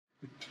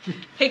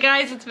Hey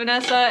guys, it's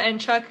Vanessa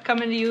and Chuck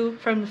coming to you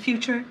from the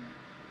future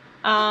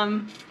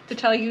to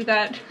tell you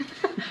that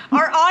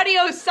our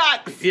audio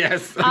sucks.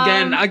 Yes,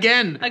 again.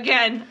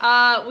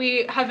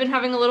 We have been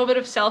having a little bit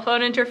of cell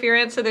phone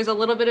interference, so there's a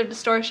little bit of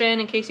distortion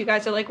in case you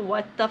guys are like,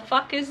 what the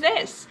fuck is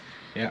this?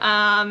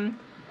 Yeah.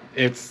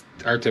 It's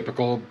our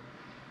typical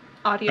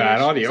audio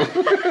bad audio.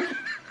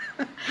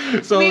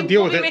 So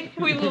deal with it.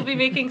 We will be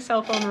making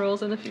cell phone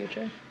rules in the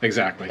future.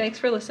 Exactly. Thanks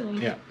for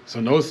listening. Yeah.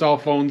 So no cell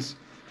phones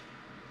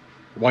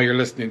while you're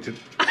listening to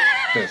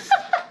this.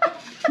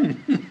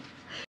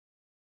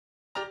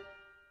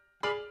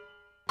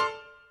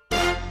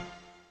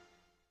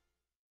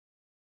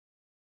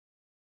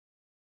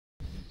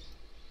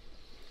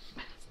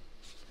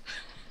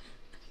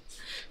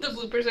 The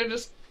bloopers are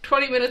just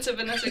 20 minutes of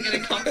Vanessa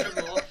getting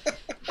comfortable.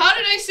 How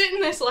did I sit in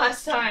this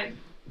last time?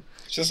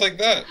 Just like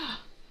that.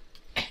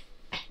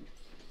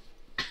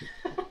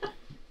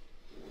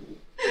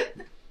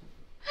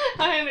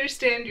 I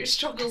understand your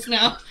struggles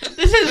now.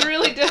 This is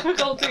really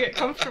difficult to get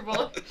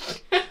comfortable.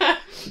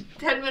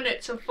 10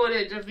 minutes of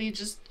footage of me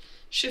just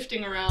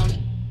shifting around.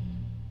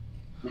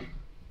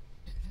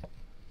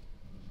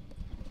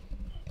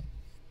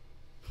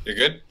 You're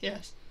good?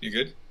 Yes. You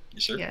good?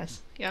 You sure?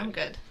 Yes. Yeah, I'm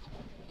good.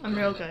 I'm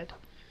real good.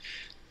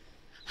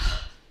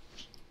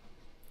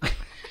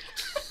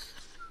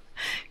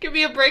 Give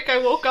me a break. I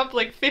woke up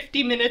like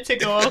 50 minutes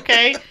ago,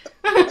 okay?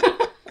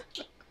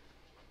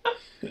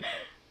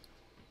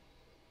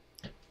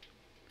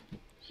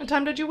 What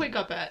time did you wake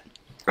up at?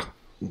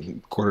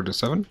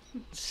 6:45.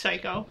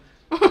 Psycho.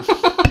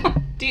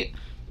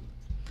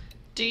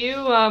 Do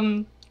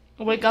you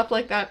wake up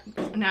like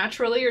that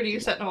naturally, or do you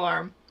set an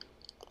alarm?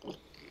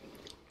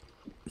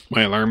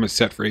 My alarm is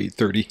set for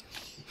 8:30.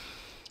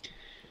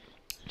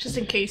 Just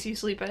in case you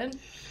sleep in?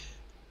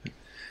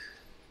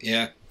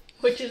 Yeah.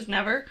 Which is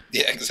never.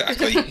 Yeah,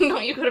 exactly. No,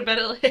 you go to bed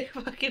at like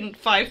fucking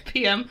 5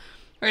 p.m.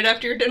 right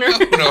after your dinner.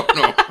 No.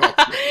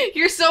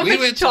 You're so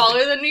much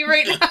taller than me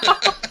right now.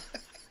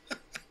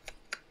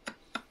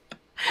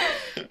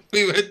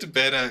 We went to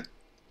bed at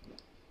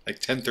like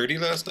 10:30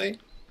 last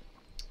night.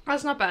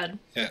 That's not bad.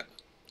 Yeah.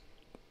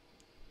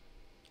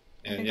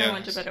 And I think I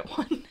went to bed at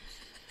 1.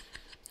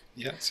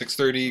 Yeah,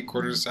 6:30,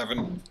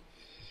 6:45.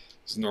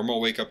 It's normal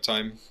wake up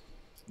time.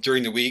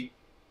 During the week,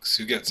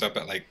 Sue gets up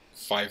at like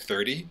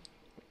 5:30,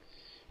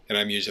 and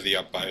I'm usually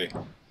up by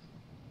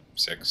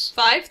 6.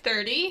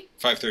 5:30?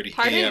 5:30.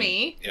 Pardon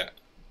me? Yeah.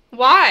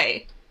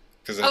 Why?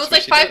 Because I was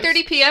like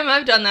 5:30 p.m.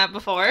 I've done that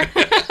before.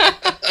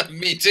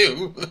 Me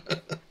too.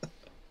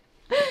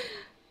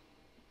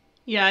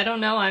 Yeah, I don't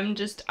know. I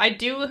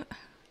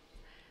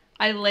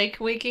like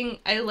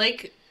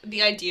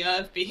the idea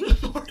of being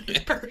a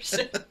morning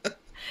person.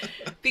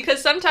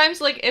 Because sometimes,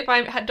 like, if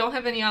I don't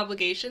have any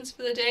obligations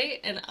for the day,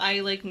 and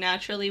I, like,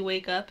 naturally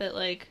wake up at,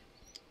 like,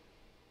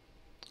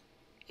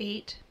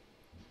 8,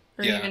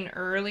 or even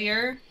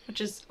earlier, which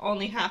has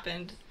only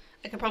happened,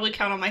 I can probably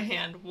count on my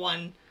hand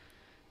one.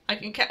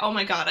 Oh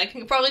my god, I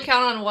can probably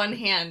count on one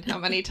hand how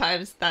many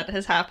times that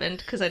has happened,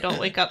 because I don't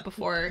wake up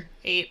before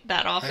 8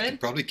 that often. I can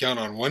probably count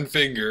on one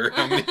finger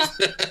how many...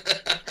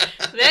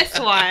 This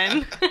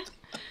one.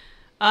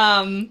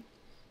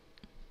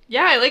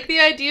 Yeah, I like the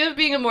idea of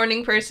being a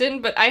morning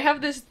person, but I have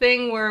this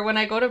thing where when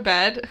I go to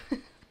bed,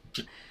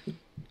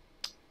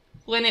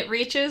 when it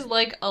reaches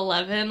like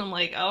 11, I'm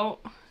like, oh,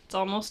 it's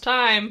almost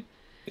time.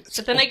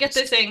 But then I get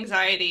this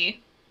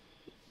anxiety.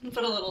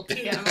 Put a little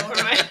TM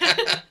over my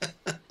head.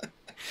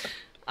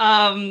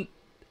 I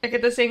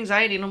get this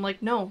anxiety and I'm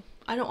like, no,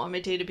 I don't want my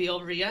day to be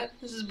over yet.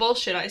 This is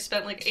bullshit. I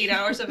spent like 8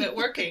 hours of it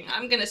working.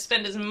 I'm gonna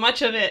spend as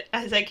much of it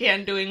as I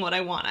can doing what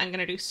I want. I'm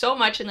gonna do so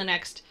much in the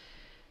next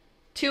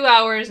 2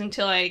 hours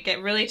until I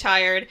get really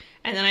tired,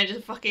 and then I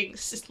just fucking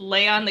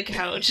lay on the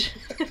couch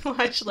and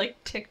watch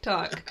like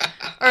TikTok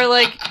or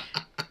like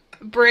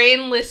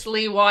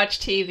brainlessly watch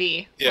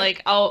TV. Yeah.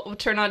 Like I'll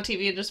turn on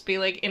TV and just be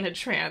like in a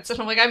trance, and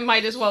I'm like, I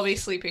might as well be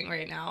sleeping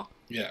right now.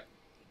 Yeah.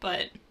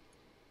 But.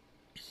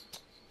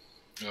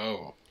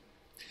 Oh.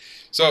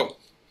 So.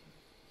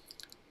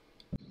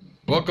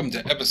 Welcome to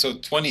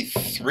episode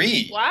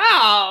 23.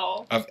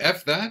 Wow. Of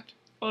F That.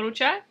 Photo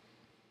chat.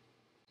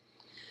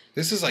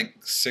 This is like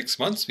 6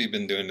 months we've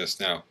been doing this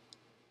now.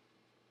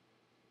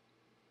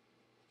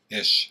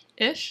 Ish.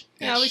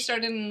 Yeah, we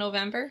started in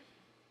November.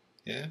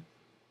 Yeah.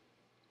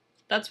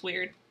 That's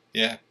weird.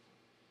 Yeah.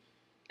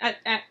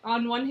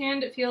 On one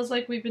hand, it feels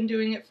like we've been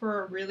doing it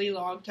for a really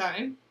long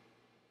time.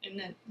 And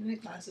then my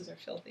glasses are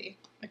filthy.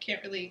 I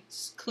can't really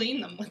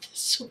clean them with this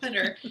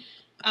sweater. Do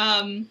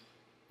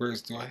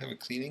I have a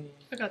cleaning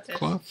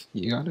cloth?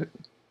 You got it?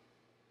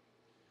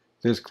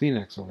 There's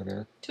Kleenex over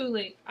there. Too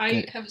late.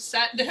 I have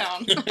sat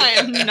down. I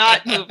am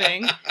not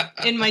moving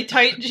in my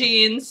tight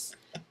jeans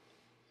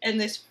and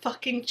this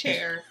fucking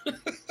chair.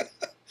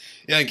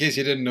 Yeah, in case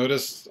you didn't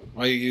notice,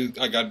 I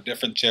got a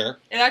different chair.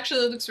 It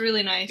actually looks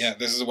really nice. Yeah,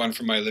 this is the one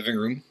from my living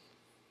room.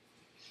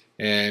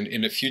 And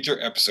in a future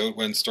episode,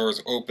 when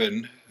stores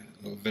open,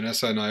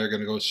 Vanessa and I are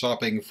going to go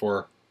shopping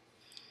for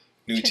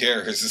new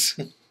chairs.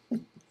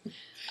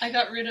 I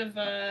got rid of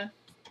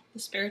The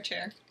spare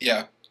chair.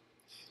 Yeah.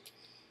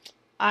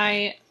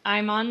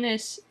 I'm on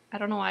this. I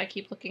don't know why I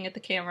keep looking at the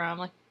camera. I'm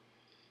like,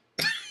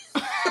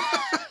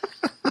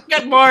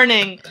 good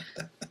morning,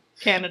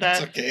 Canada.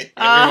 It's okay.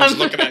 Everyone's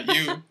looking at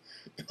you.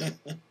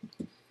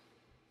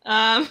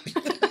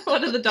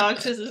 One of the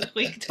dogs is a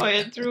squeak toy.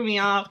 It threw me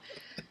off.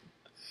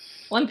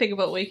 One thing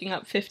about waking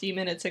up 50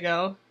 minutes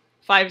ago,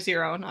 50,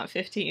 not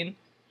 15,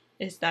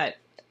 is that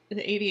the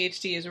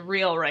ADHD is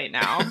real right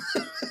now.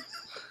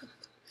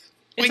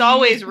 It's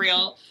always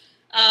real.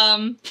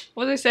 What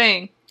was I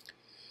saying?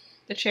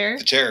 The chair?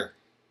 The chair.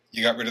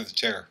 You got rid of the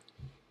chair.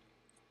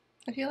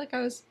 I feel like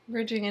I was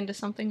verging into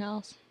something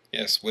else.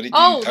 Yes. What did you?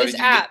 Oh, how this did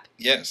you app.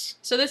 Yes.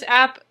 So this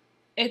app,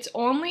 it's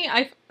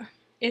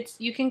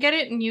you can get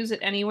it and use it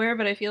anywhere,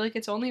 but I feel like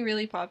it's only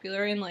really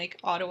popular in like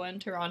Ottawa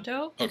and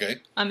Toronto. Okay.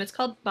 It's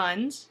called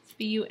Bunz,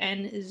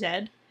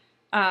 Bunz.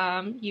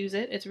 Use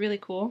it. It's really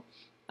cool.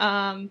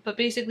 But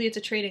basically it's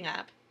a trading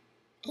app.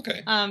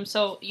 Okay.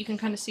 So you can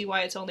kind of see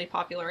why it's only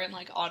popular in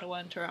like Ottawa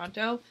and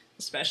Toronto,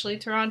 especially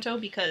Toronto,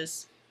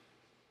 because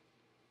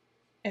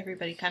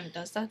everybody kind of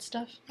does that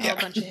stuff. We're all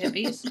a bunch of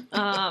hippies.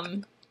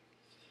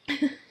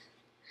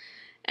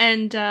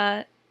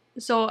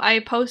 So I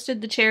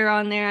posted the chair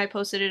on there. I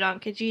posted it on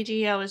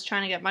Kijiji. I was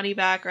trying to get money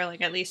back or like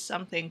at least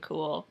something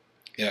cool.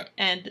 Yeah.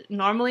 And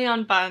normally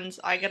on Bunz,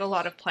 I get a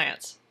lot of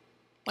plants.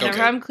 Whenever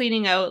Okay. I'm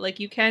cleaning out, like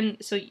you can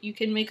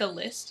make a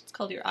list. It's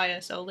called your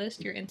ISO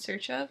list, you're in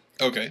search of.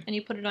 Okay. And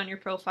you put it on your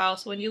profile.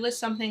 So when you list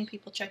something,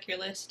 people check your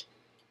list,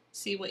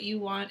 see what you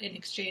want in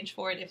exchange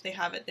for it. If they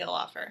have it, they'll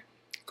offer.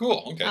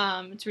 Cool. Okay.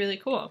 It's really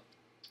cool.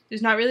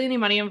 There's not really any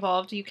money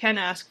involved. You can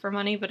ask for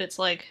money, but it's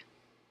like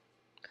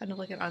kind of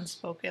like an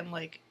unspoken,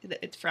 like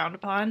it's frowned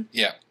upon.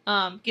 Yeah.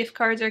 Gift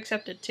cards are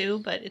accepted too,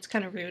 but it's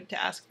kind of rude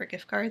to ask for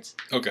gift cards.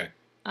 Okay.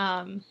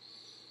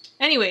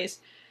 Anyways,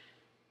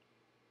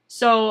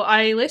 so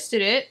I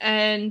listed it,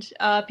 and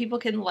people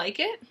can like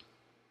it.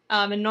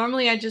 And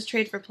normally I just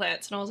trade for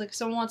plants, and I was like, if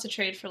someone wants to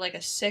trade for like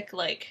a sick,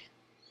 like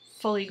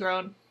fully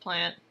grown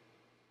plant,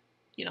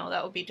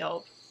 that would be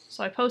dope.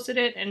 So I posted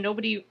it, and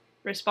nobody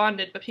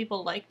responded, but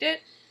people liked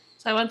it.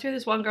 So I went through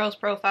this one girl's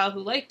profile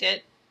who liked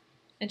it,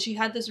 and she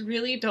had this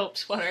really dope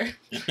sweater.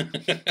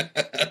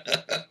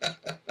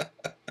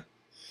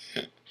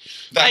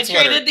 I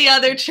traded the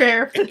other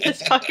chair for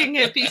this fucking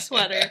hippie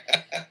sweater.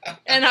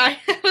 And I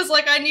was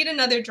like, I need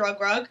another drug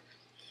rug.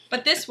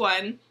 But this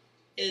one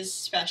is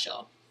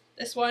special.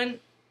 This one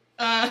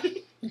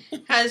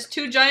has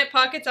 2 giant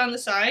pockets on the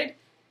side,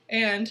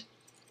 and...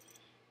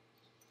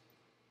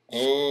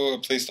 Oh, a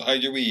place to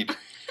hide your weed.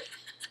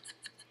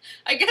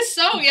 I guess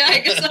so, yeah. I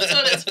guess that's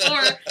what it's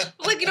for.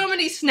 Like, you know how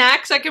many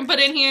snacks I can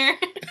put in here?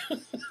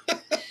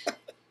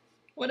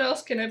 What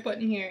else can I put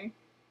in here?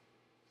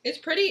 It's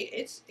pretty.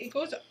 It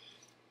goes.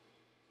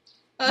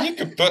 You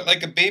could put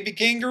like a baby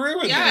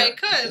kangaroo in there. Yeah, I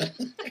could.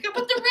 I could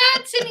put the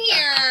rats in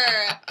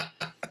here.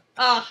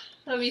 Oh,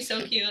 that'd be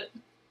so cute.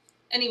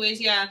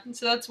 Anyways, yeah.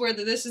 So that's where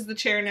this is the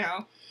chair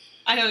now.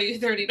 I owe you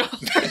 $30.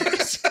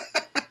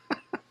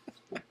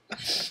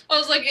 I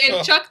was like,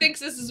 if Chuck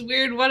thinks this is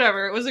weird,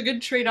 whatever. It was a good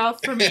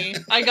trade-off for me.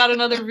 I got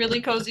another really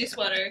cozy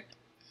sweater.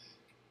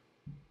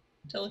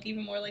 To look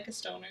even more like a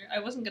stoner. I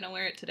wasn't going to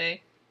wear it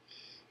today.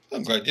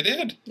 I'm glad you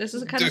did. This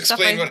is the kind to of stuff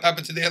explain what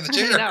happened to the other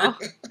chair. I know.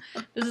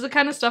 This is the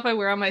kind of stuff I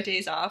wear on my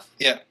days off.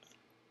 Yeah.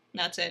 And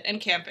that's it.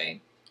 And camping.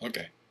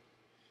 Okay.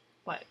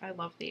 But I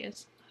love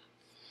these.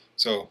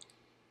 So,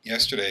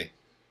 yesterday,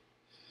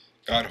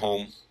 got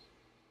home,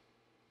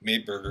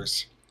 made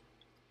burgers,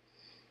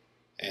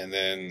 and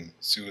then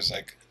Sue was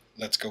like,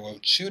 let's go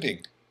out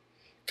shooting.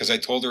 Because I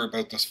told her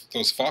about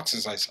those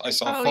foxes. I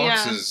saw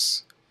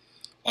foxes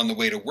on the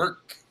way to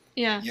work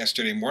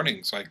yesterday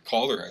morning. So I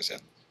called her. I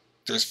said,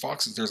 there's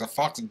foxes. There's a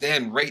fox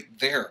den right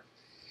there.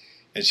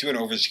 And she went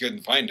over and she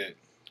couldn't find it.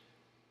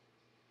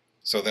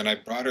 So then I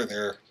brought her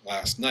there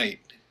last night.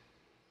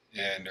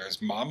 And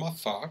there's Mama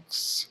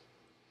Fox.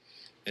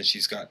 And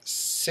she's got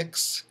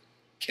 6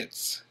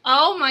 kits.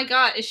 Oh my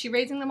god. Is she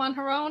raising them on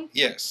her own?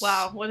 Yes.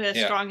 Wow. What a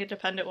strong,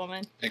 independent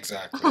woman.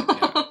 Exactly.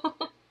 Yeah.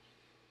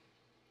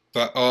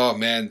 But, oh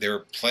man, they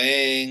were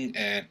playing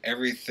and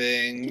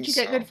everything. Did you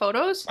get good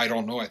photos? I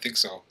don't know. I think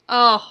so.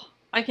 Oh,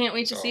 I can't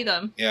wait to see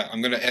them. Yeah,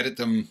 I'm going to edit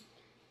them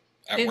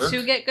at work. Did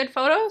Sue get good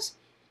photos?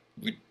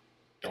 We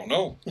don't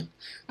know.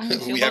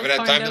 We haven't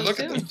had time to look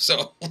at them,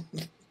 so.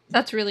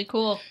 That's really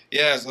cool.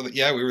 Yeah, so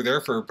we were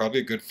there for probably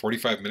a good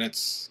 45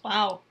 minutes.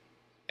 Wow.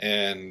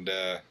 And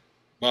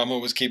Mama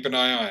was keeping an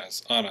eye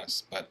on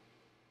us, but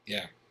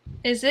yeah.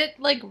 Is it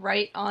like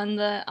right on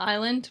the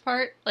island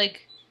part?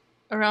 Like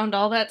around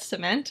all that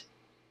cement?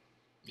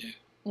 Yeah.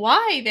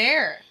 Why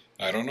there?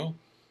 I don't know.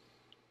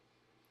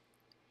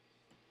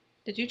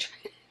 Did you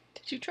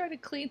try to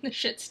clean the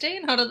shit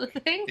stain out of the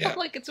thing? Yeah.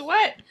 Like it's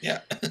wet.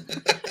 Yeah.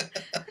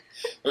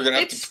 We're gonna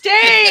have it's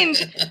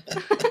stained.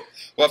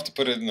 We'll have to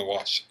put it in the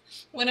wash.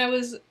 When I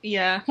was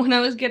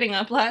getting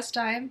up last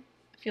time,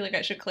 I feel like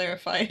I should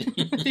clarify.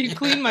 You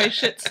clean my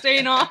shit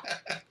stain off.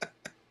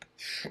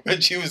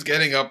 When she was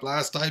getting up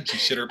last time, she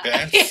shit her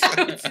pants. Yeah,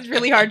 it's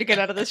really hard to get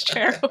out of this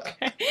chair,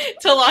 okay?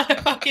 It's a lot of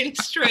fucking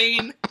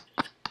strain.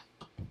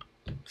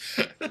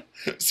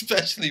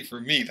 Especially for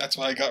me. That's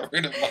why I got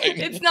rid of mine.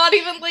 It's not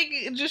even like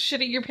just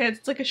shitting your pants,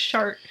 it's like a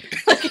shark.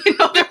 Like, you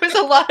know, there was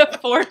a lot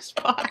of force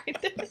behind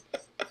it.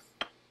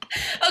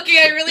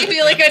 Okay, I really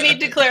feel like I need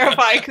to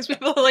clarify because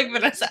people are like,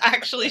 Vanessa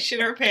actually shit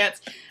her pants.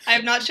 I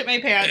have not shit my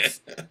pants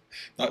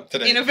Not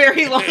today. in a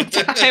very long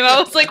time. I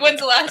was like,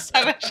 when's the last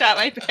time I shot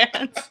my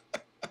pants?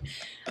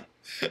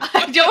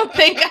 I don't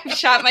think I've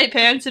shot my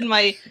pants in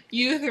my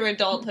youth or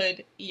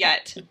adulthood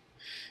yet.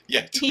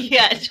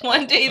 Yet.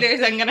 One day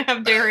I'm gonna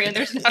have dairy and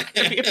there's not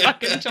gonna be a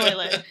fucking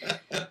toilet.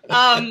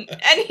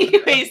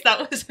 Anyways,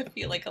 that was, I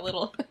feel like, a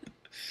little...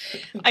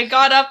 I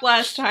got up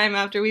last time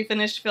after we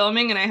finished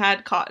filming and I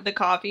had the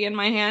coffee in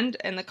my hand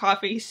and the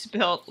coffee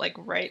spilled like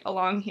right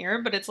along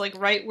here, but it's like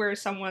right where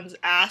someone's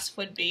ass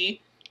would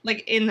be,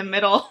 like in the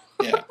middle.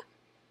 Yeah.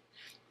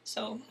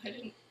 So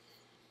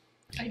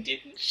I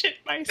didn't shit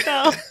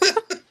myself.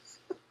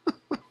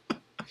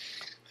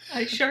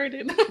 I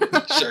sharted.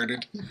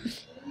 Sharted.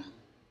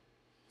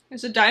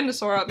 There's a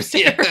dinosaur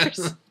upstairs.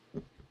 Yeah.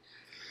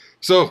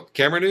 So,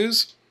 camera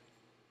news?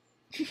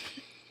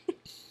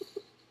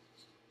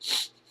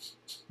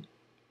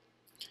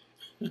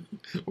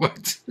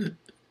 What? I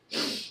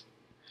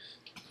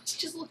was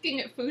just looking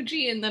at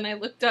Fuji and then I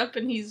looked up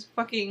and he's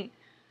fucking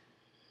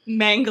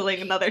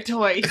mangling another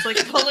toy. He's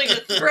like pulling a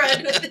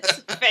thread with his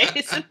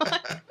face. And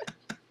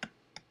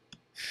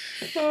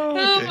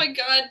Oh my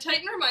god,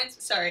 Titan reminds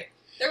me... Sorry,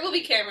 there will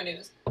be camera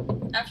news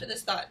after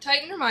this thought.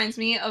 Titan reminds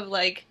me of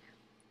like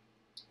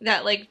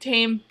that like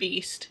tame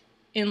beast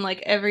in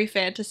like every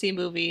fantasy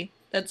movie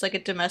that's like a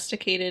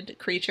domesticated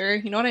creature.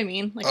 You know what I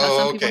mean? Like how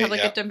some people have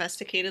like a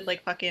domesticated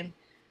like fucking...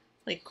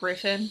 like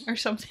griffin or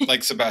something.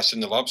 Like Sebastian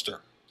the Lobster.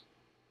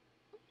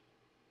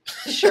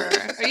 Sure.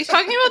 Are you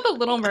talking about the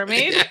Little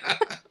Mermaid? Yeah.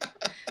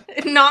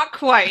 Not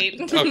quite.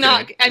 Okay.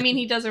 Not. I mean,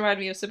 he does remind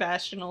me of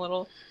Sebastian a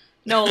little.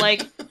 No,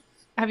 like,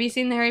 have you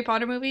seen the Harry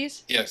Potter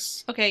movies?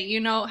 Yes. Okay,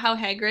 you know how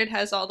Hagrid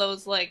has all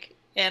those like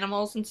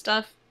animals and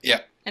stuff.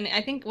 Yeah. And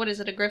I think, what is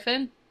it, a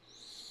griffin?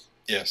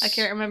 Yes. I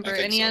can't remember. I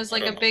think And he so. has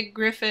like I a don't know. big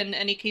griffin,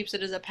 and he keeps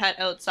it as a pet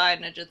outside,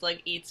 and it just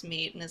like eats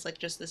meat, and is like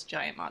just this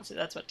giant monster.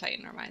 That's what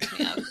Titan reminds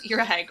me of. You're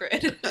a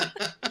Hagrid.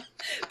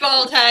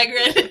 Bald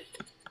Hagrid.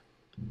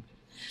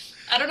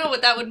 I don't know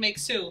what that would make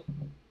Sue.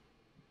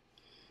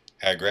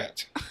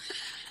 Hagrid.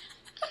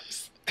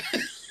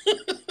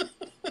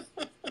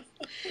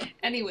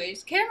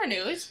 Anyways, camera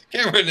news.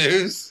 Camera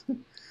news.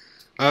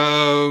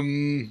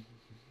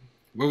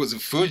 What was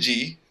it?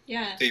 Fuji.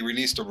 Yeah. They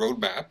released a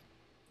roadmap.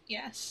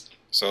 Yes.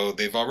 So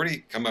they've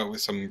already come out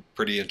with some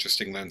pretty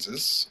interesting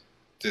lenses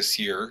this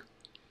year.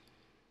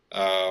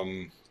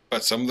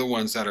 But some of the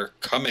ones that are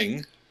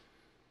coming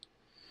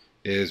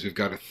is we've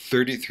got a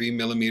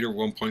 33mm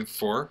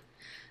 1.4,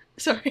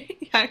 Sorry.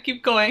 Yeah,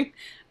 keep going.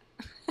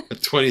 a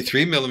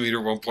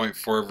 23mm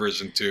 1.4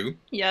 version 2,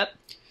 Yep.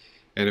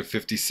 and a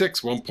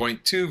 56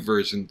 1.2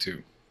 version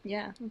 2.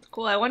 Yeah, that's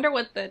cool. I wonder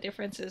what the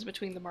difference is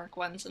between the Mark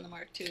 1s and the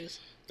Mark 2s.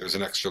 There's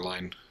an extra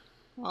line.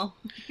 Well,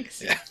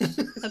 thanks. Yeah.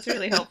 That's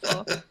really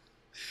helpful.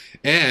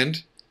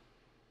 And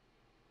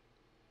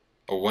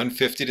a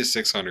 150 to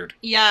 600.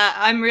 Yeah,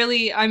 I'm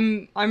really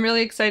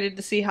excited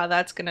to see how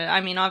that's gonna. I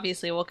mean,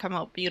 obviously, it will come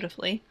out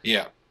beautifully.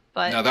 Yeah.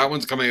 But Now that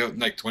one's coming out in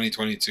like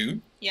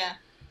 2022. yeah,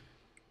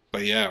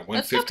 But yeah, 150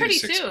 that's still pretty to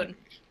 600. soon.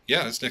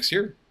 Yeah, that's next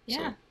year.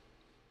 Yeah.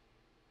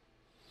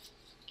 So,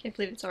 Can't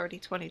believe it's already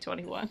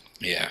 2021.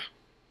 yeah.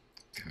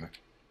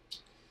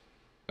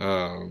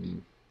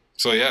 God.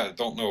 So yeah,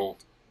 don't know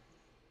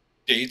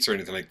dates or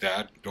anything like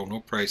that. Don't know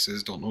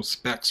prices. Don't know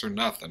specs or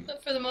nothing.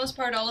 But for the most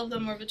part, all of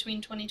them were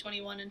between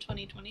 2021 and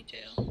 2022.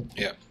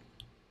 Yeah.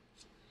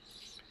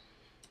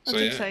 That's So,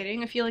 yeah.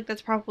 exciting. I feel like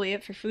that's probably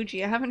it for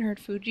Fuji. I haven't heard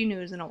Fuji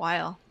news in a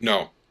while.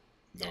 No.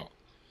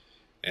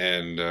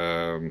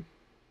 And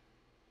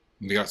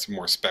we got some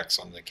more specs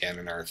on the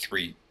Canon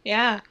R3.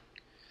 Yeah.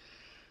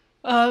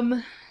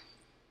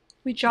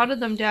 We jotted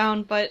them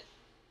down, but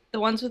the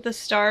ones with the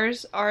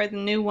stars are the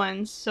new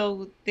ones.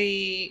 So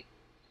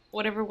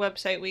whatever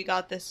website we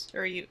got this,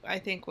 I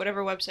think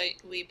whatever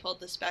website we pulled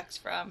the specs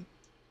from,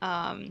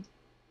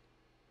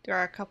 there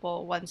are a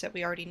couple ones that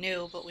we already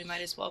knew, but we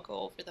might as well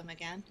go over them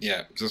again.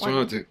 Yeah. Just One-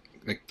 wanted to,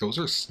 like, those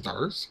are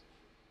stars?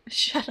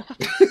 Shut up.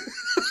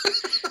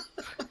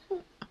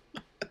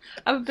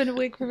 I haven't been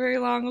awake for very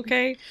long,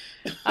 okay?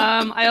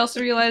 I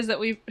also realized that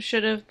we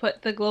should have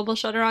put the global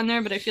shutter on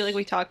there, but I feel like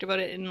we talked about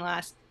it in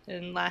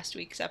last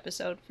week's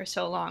episode for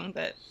so long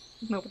that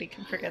nobody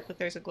can forget that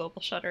there's a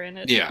global shutter in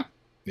it. Yeah.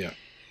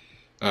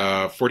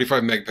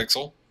 45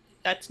 megapixel.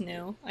 That's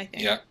new, I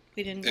think. Yeah.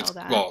 We didn't know It's,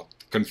 that. well,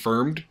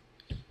 confirmed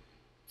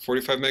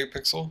 45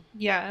 megapixel.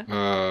 Yeah.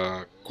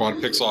 Quad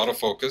pixel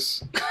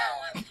autofocus.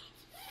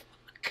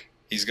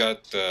 He's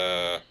got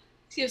the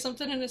Does he have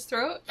something in his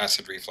throat?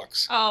 acid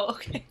reflux. Oh,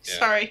 okay. Yeah.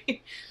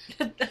 Sorry.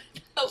 That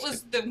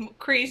was the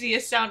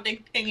craziest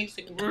sounding thing. He's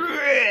like,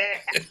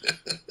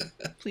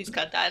 please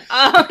cut that.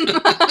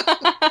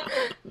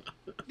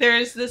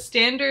 There's the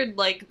standard,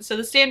 like, so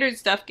the standard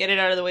stuff, get it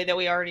out of the way, that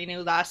we already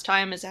knew last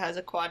time, is it has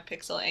a quad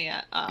pixel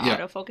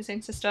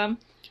autofocusing system.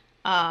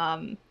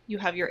 You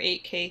have your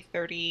 8K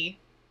 30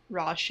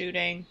 raw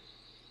shooting.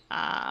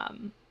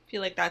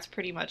 Feel like that's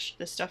pretty much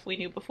the stuff we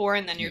knew before,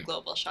 and then your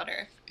global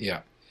shutter.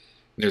 Yeah.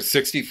 There's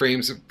 60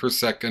 frames per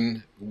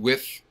second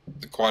with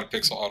the quad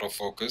pixel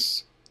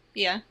autofocus.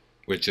 Yeah.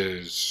 Which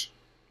is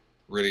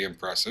really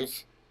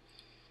impressive.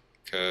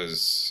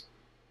 Because,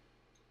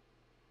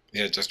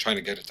 yeah, just trying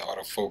to get it to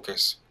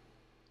autofocus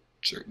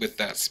with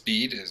that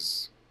speed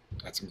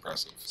that's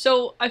impressive.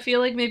 So I feel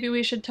like maybe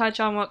we should touch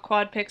on what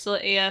quad pixel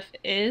AF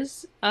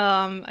is.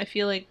 I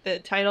feel like the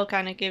title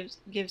kind of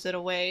gives it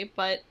away,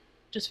 but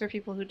just for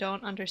people who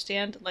don't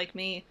understand, like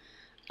me,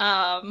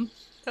 that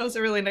was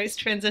a really nice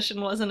transition,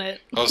 wasn't it?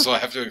 Oh, so I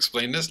have to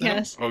explain this now?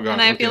 Yes. Oh, God.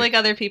 And I feel like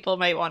other people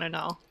might want to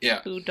know.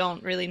 Yeah. Who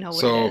don't really know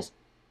what it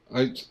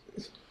is.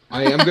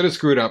 I am going to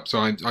screw it up, so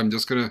I'm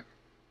just going to...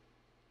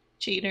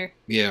 Cheater.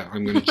 Yeah,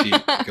 I'm going to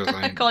cheat because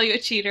I call you a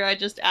cheater. I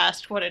just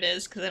asked what it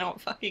is because I don't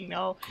fucking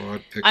know.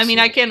 Quad pixel. I mean,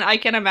 I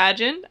can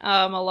imagine.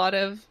 A lot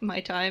of my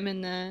time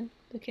in the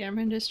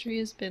camera industry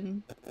has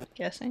been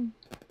guessing.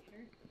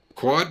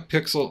 Quad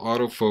pixel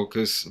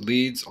autofocus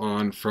leads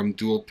on from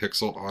dual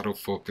pixel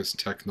autofocus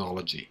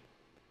technology.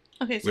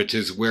 Okay. So which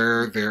is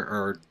where there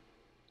are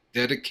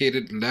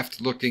dedicated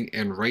left-looking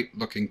and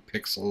right-looking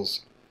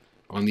pixels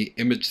on the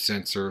image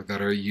sensor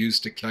that are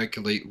used to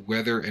calculate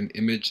whether an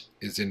image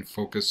is in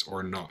focus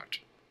or not.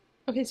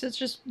 Okay, so it's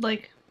just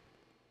like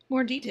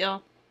more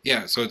detail.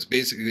 Yeah, so it's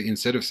basically,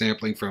 instead of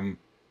sampling from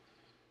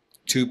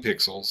 2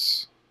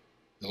 pixels,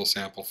 it'll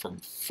sample from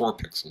 4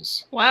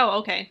 pixels. Wow,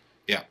 okay.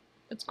 Yeah.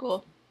 That's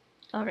cool.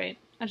 All right.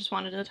 I just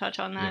wanted to touch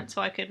on that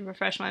so I could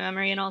refresh my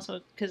memory, and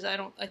also because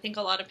I think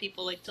a lot of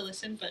people like to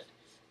listen, but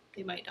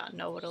they might not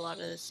know what a lot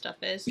of this stuff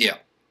is. Yeah.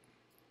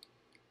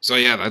 So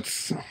yeah,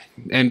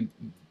 and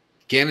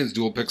Canon's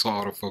dual pixel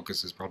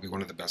autofocus is probably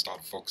one of the best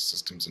autofocus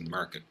systems in the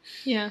market.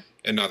 Yeah.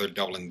 And now they're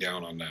doubling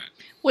down on that.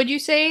 Would you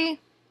say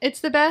it's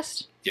the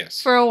best?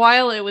 Yes. For a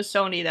while, it was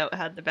Sony that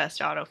had the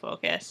best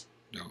autofocus.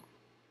 No.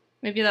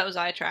 Maybe that was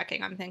eye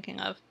tracking I'm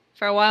thinking of.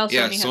 For a while,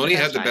 Sony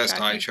had the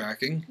best eye eye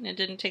tracking. And it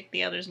didn't take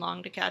the others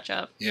long to catch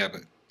up. Yeah,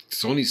 but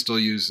Sony still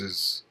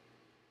uses,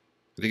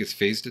 I think it's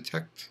phase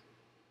detect.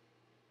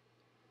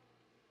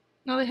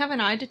 No, they have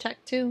an eye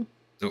detect too.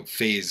 No,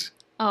 phase.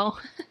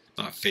 Oh.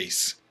 Not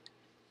face.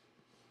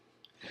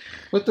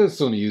 What does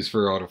Sony use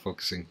for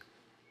autofocusing?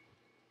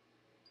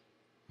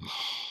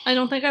 I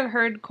don't think I've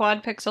heard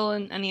quad pixel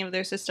in any of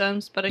their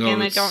systems, but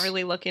again, I don't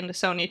really look into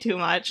Sony too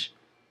much.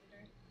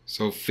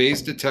 So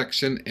phase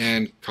detection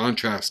and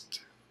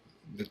contrast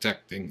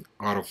detecting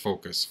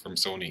autofocus from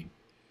Sony,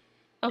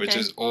 which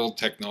is old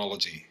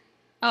technology.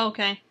 Oh,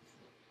 okay.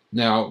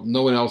 Now,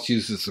 no one else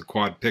uses The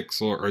quad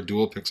pixel or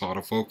dual pixel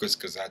autofocus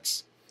because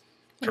that's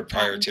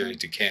proprietary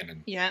to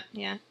Canon. Yeah,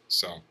 yeah.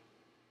 So.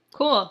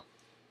 Cool.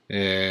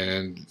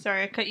 And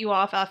sorry, I cut you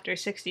off after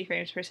 60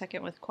 frames per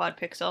second with quad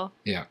pixel.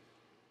 Yeah.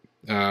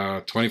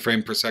 20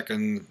 frame per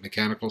second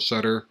mechanical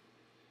shutter,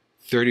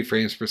 30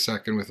 frames per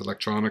second with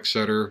electronic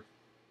shutter,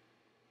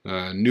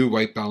 new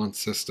white balance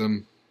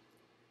system,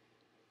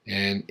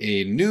 and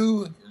a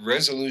new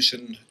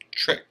resolution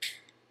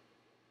trick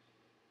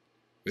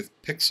with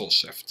pixel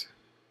shift.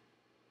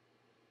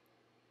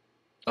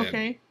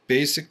 Okay. And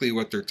basically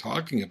what they're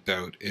talking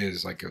about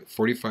is like a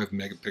 45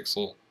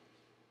 megapixel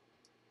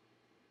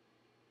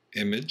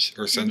image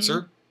or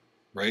sensor,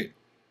 right?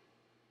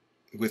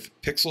 With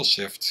pixel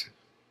shift,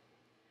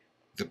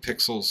 the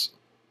pixels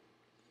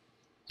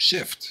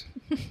shift.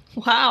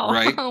 Wow.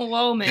 Right?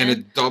 Whoa, man. And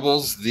it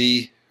doubles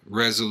the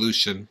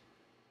resolution.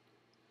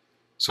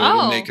 So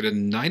it'll make it a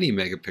 90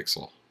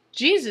 megapixel.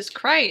 Jesus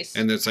Christ.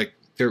 And it's like,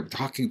 they're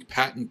talking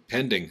patent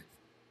pending.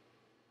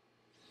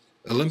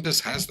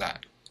 Olympus has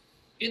that.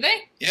 Do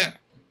they? Yeah.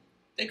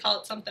 They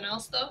call it something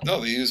else, though?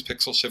 No, they use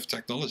pixel shift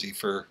technology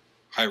for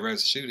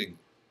high-res shooting.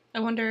 I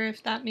wonder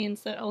if that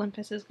means that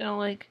Olympus is going to,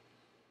 like...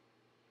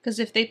 Because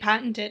if they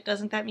patent it,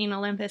 doesn't that mean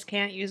Olympus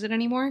can't use it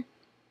anymore?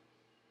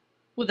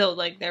 Without,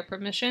 like, their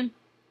permission?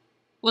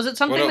 Was it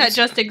something that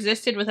just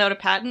existed without a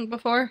patent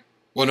before?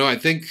 Well, no, I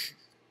think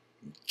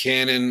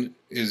Canon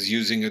is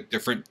using a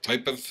different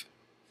type of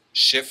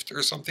shift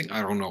or something.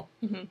 I don't know.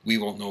 We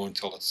won't know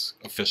until it's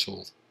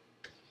official.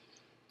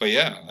 But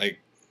yeah, like,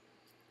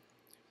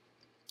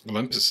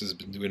 Olympus has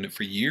been doing it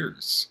for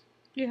years.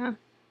 Yeah.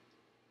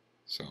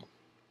 So.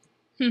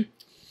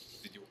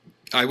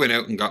 I went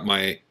out and got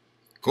my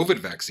COVID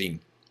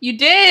vaccine. You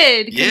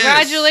did! Yes,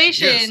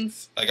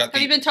 Congratulations! yes.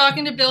 Have you been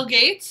talking to Bill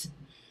Gates?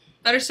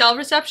 Better cell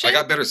reception? I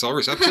got better cell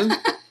reception.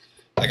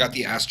 I got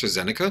the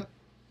AstraZeneca.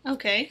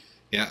 Okay.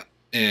 Yeah.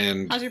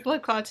 And how's your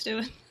blood clots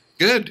doing?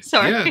 Good.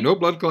 Sorry. Yeah, no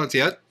blood clots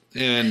yet.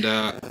 And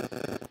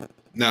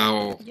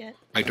now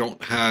I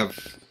don't have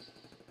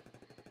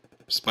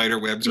spider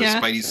webs or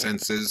spidey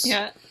senses.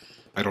 Yeah.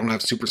 I don't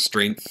have super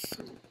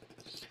strength.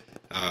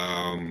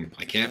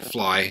 I can't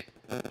fly.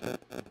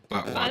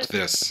 But watch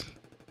this.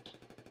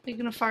 Are you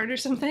gonna fart or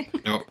something?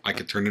 No, I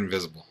could turn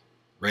invisible.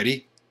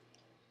 Ready?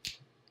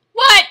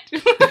 What?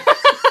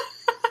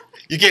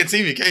 You can't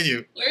see me, can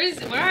you?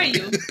 Where are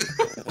you?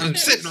 I'm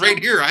sitting right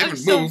here. I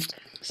haven't moved.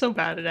 So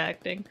bad at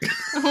acting.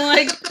 I'm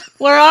like,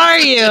 where are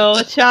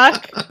you,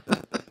 Chuck?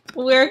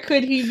 Where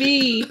could he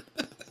be?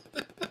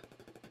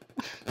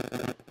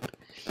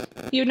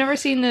 You've never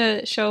seen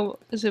the show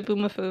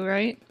Zaboomafu,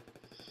 right?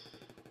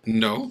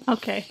 No.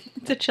 Okay.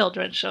 It's a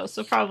children's show,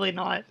 so probably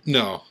not.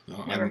 No.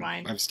 Never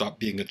mind. I've stopped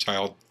being a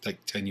child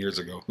like 10 years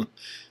ago.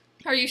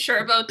 Are you sure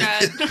about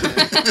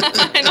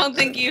that? I don't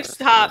think you've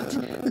stopped.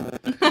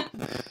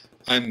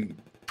 I'm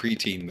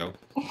preteen, though.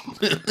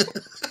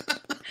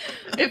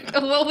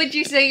 What would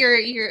you say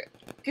you're...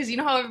 Because you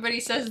know how everybody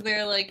says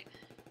they're, like,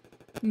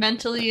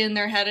 mentally in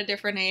their head a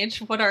different age?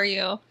 What are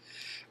you?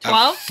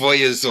 12? 4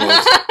 years old.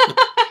 I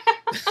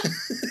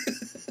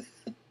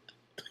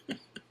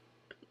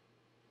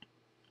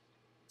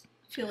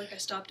feel like I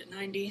stopped at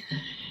 90.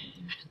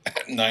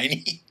 At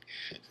 90?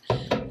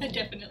 I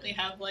definitely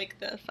have, like,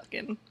 the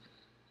fucking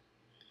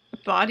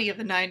body of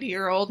a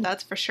 90-year-old,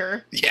 that's for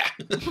sure. Yeah.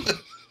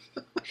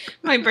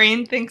 My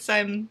brain thinks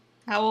I'm...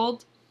 How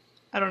old?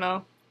 I don't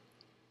know.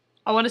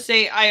 I want to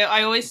say...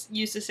 I always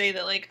used to say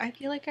that, like, I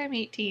feel like I'm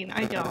 18.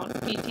 I don't.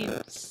 18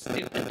 is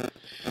stupid.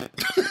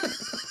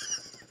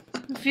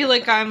 I feel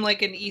like I'm,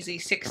 like, an easy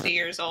 60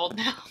 years old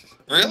now.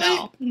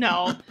 Really?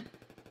 No.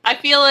 I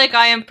feel like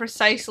I am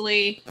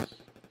precisely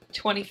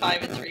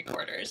 25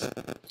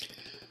 3/4.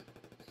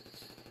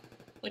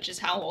 Which is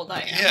how old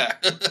I am.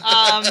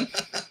 Yeah.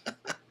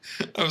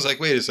 I was like,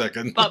 wait a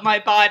second. But my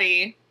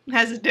body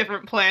has a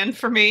different plan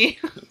for me.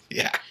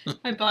 Yeah.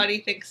 My body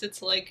thinks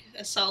it's like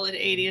a solid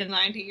 80 to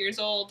 90 years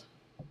old.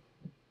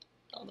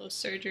 All those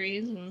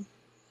surgeries and...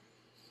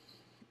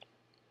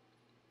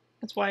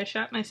 That's why I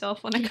shot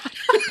myself when I got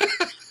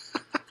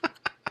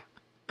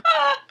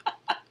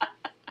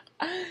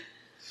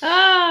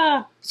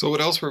Ah! So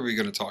what else were we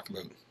going to talk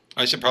about?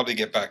 I should probably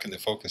get back into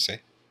focus, eh?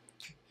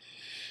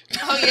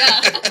 Oh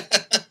yeah.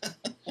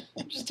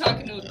 I'm just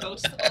talking to a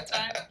ghost the whole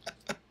time.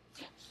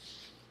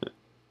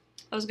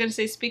 I was gonna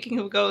say, speaking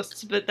of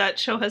ghosts, but that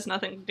show has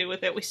nothing to do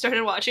with it. We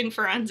started watching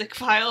Forensic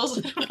Files.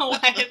 I don't know why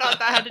I thought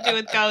that had to do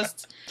with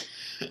ghosts.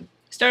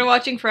 Started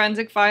watching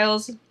Forensic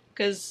Files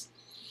because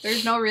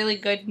there's no really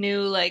good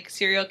new, like,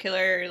 serial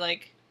killer,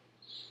 like,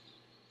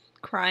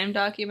 crime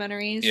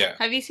documentaries. Yeah.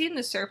 Have you seen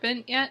The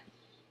Serpent yet?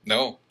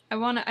 No.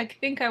 I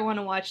think I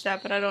wanna watch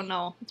that, but I don't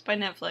know. It's by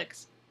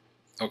Netflix.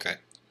 Okay.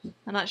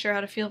 I'm not sure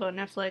how to feel about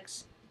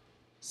Netflix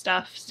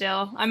stuff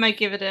still. I might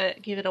give it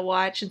a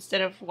watch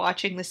instead of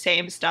watching the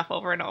same stuff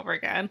over and over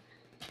again.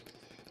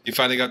 You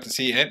finally got to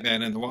see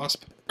Ant-Man and the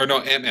Wasp? Or no,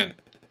 Ant-Man.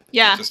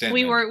 Yeah, Just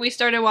Ant-Man. we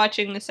started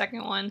watching the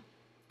second one.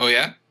 Oh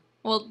yeah?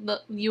 Well,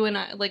 you and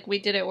I, like, we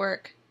did at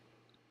work.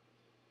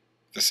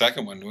 The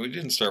second one, we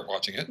didn't start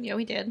watching it. Yeah,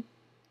 we did.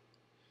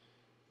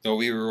 No,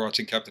 we were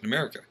watching Captain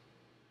America.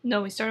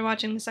 No, we started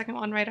watching the second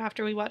one right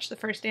after we watched the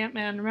first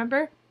Ant-Man,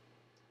 remember?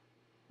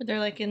 Where they're,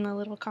 like, in the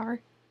little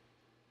car.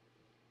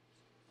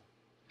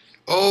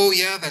 Oh,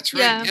 yeah, that's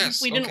right. Yeah,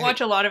 yes. we didn't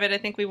watch a lot of it. I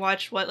think we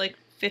watched, what, like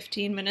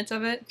 15 minutes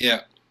of it?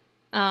 Yeah.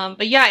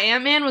 But yeah,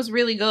 Ant-Man was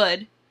really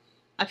good.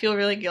 I feel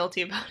really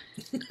guilty about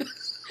it.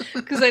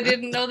 Because I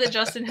didn't know that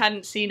Justin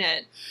hadn't seen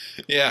it.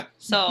 Yeah.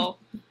 So,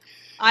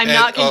 I'm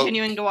not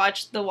continuing to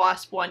watch the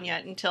Wasp one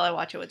yet until I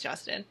watch it with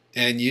Justin.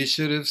 And you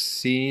should have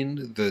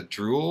seen the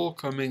drool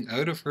coming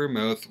out of her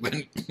mouth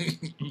when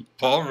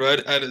Paul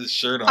Rudd had his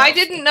shirt off. I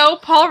didn't know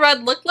Paul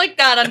Rudd looked like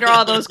that under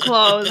all those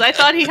clothes. I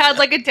thought he had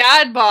like a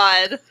dad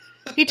bod.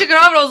 He took it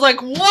off and I was like,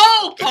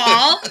 whoa,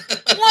 Paul!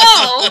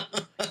 Whoa!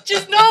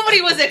 Just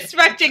nobody was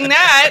expecting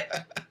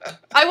that.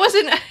 I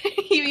wasn't...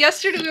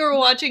 Yesterday we were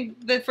watching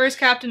the first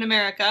Captain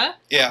America.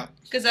 Yeah.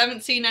 Because I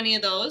haven't seen any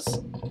of those.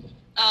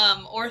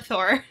 Or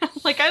Thor.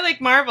 Like, I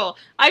like Marvel.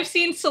 I've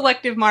seen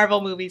selective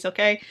Marvel movies,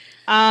 okay?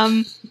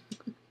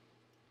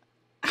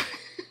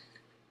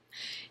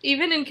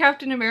 Even in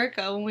Captain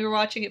America, when we were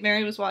watching it,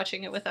 Mary was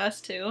watching it with us,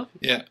 too.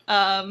 Yeah.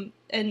 And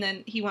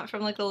then he went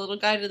from, like, the little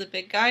guy to the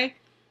big guy.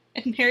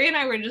 And Mary and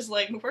I were just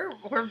like,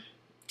 we're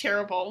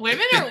terrible.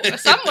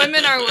 Some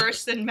women are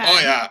worse than men. Oh,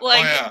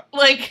 yeah.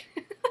 Like,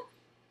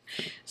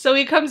 so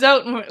he comes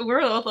out and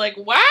we're both like,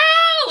 wow!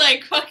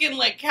 Like, fucking,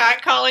 like,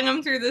 catcalling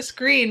him through the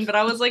screen. But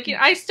I was like,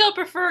 I still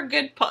prefer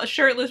good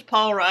shirtless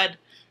Paul Rudd.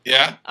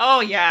 Yeah?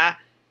 Oh, yeah.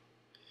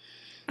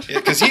 Yeah,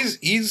 because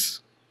he's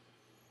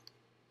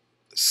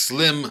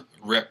slim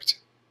ripped.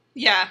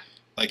 Yeah.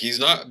 Like, he's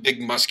not a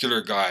big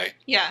muscular guy.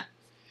 Yeah.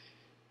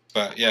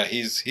 But, yeah,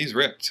 he's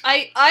ripped.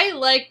 I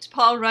liked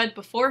Paul Rudd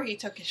before he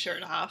took his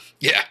shirt off.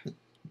 Yeah.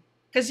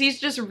 Because he's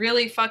just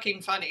really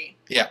fucking funny.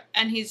 Yeah.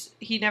 And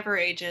he never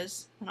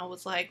ages. And I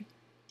was like,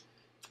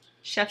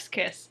 chef's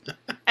kiss.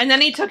 And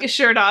then he took his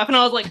shirt off and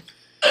I was like,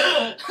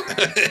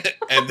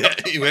 and then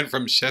he went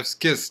from chef's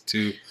kiss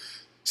to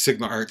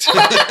Sigma Art.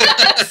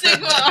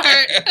 Sigma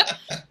Art.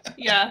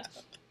 Yeah.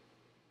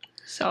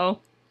 So,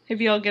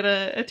 maybe I'll get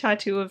a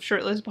tattoo of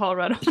shirtless Paul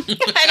Rudd on.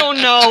 I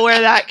don't know where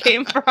that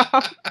came from.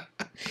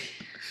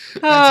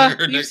 That's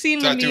her you've next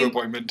seen tattoo the meme.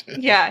 appointment.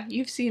 Yeah,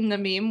 you've seen the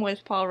meme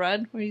with Paul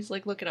Rudd where he's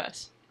like, look at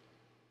us.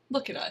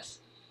 Look at us.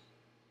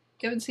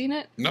 You haven't seen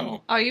it?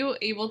 No. Are you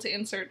able to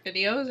insert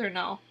videos or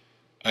no?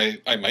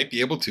 I might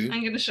be able to.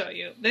 I'm gonna show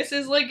you. This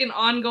is like an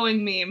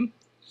ongoing meme.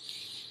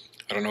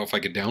 I don't know if I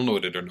could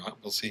download it or not.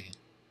 We'll see.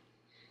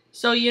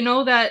 So you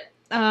know that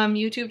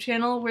YouTube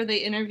channel where they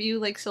interview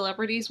like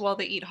celebrities while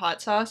they eat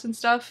hot sauce and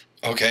stuff?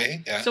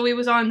 Okay, yeah. So he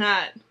was on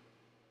that.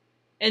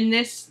 And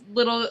this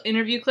little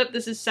interview clip,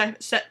 this is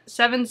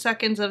 7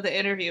 seconds of the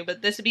interview,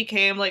 but this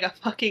became like a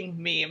fucking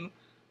meme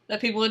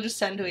that people would just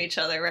send to each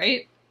other,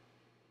 right?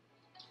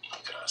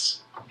 Look at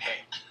us. Hey,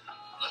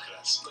 look at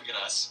us. Look at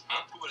us.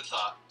 Huh? Who would have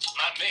thought?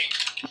 Not me.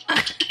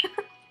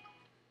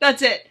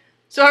 That's it.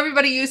 So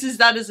everybody uses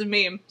that as a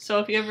meme. So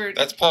if you ever...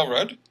 That's Paul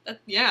Rudd?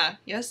 yeah,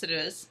 yes it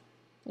is.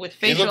 With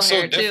He facial looks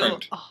hair so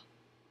different. too. Oh.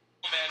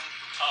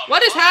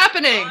 What is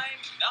happening?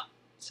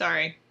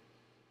 Sorry.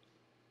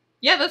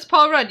 Yeah, that's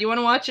Paul Rudd. You want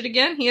to watch it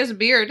again? He has a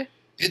beard.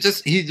 He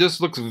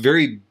just looks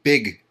very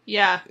big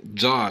Yeah.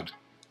 jawed.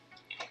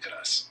 Look at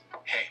us.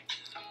 Hey,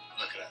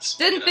 look at us.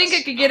 Didn't think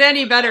it could get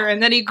any better,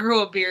 and then he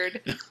grew a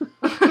beard.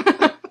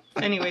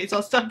 Anyways,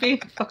 I'll stop being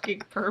a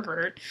fucking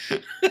pervert.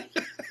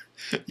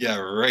 Yeah,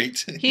 right.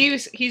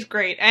 He's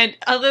great, and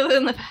other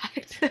than the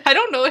fact, I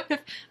don't know if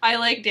I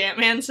liked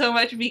Ant-Man so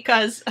much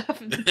because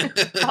of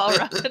Paul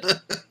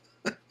Rudd.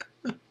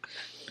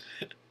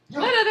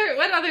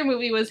 What other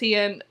movie was he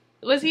in?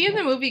 Was he in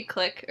the movie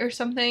Click or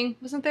something?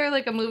 Wasn't there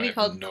like a movie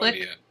called Click?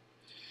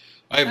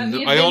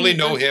 Idea. I only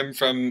know him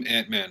from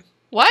Ant-Man.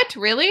 What?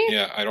 Really?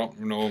 Yeah, I don't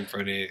know him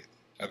from any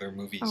other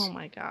movies. Oh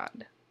my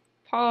god.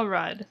 Paul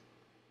Rudd.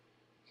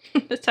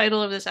 The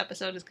title of this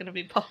episode is going to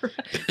be Paul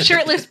Rudd.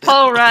 Shirtless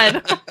Paul Rudd.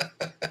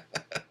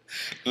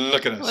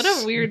 Look at us. What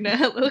a weird...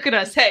 Look at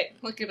us. Hey,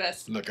 look at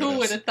us. Who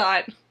would have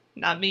thought?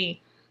 Not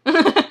me.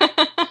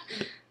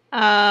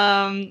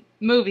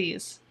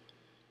 Movies.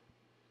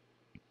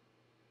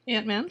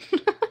 Ant-Man.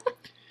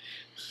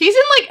 He's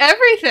in like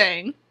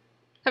everything.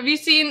 Have you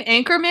seen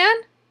Anchorman?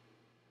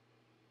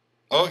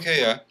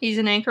 Okay, yeah. He's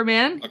in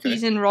Anchorman. Okay.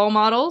 He's in Role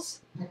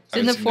Models.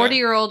 He's in The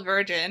 40-Year-Old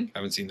Virgin. I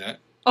haven't seen that.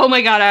 Oh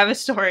my god, I have a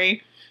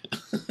story.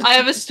 I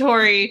have a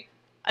story.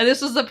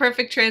 This was the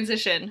perfect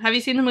transition. Have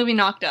you seen the movie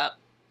Knocked Up?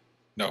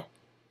 No.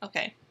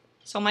 Okay.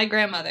 So my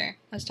grandmother,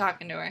 I was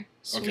talking to her.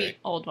 Sweet Okay.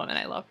 old woman.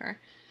 I love her.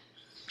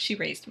 She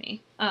raised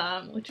me,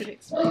 which would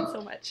explain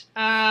so much.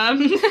 I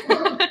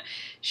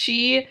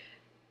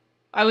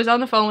was on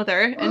the phone with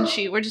her, and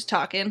we're just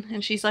talking,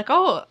 and she's like,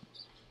 oh.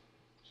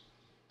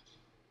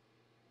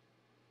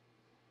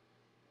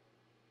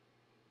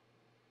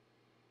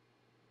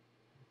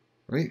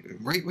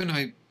 Right when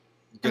I'm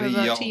I'm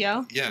gonna about to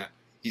yell? Yeah,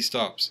 he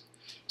stops.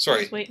 Sorry.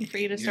 I was waiting for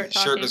you to start Your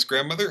talking. shirtless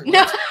grandmother?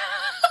 No.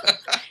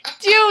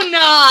 Do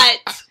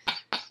not.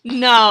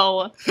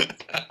 No. So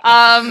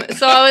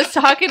I was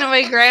talking to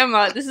my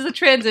grandma. This is a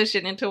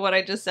transition into what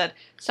I just said. I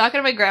was talking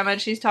to my grandma,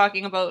 and she's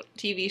talking about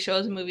TV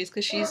shows and movies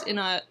because she's in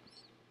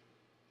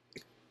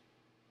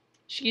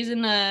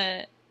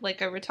a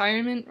like a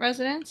retirement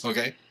residence.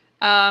 Okay.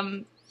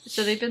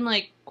 So they've been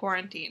like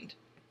quarantined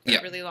for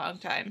a really long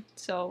time.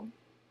 So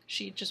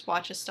she just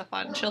watches stuff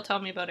on, and she'll tell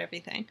me about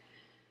everything.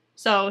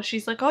 So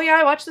she's like, "Oh yeah,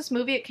 I watched this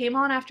movie. It came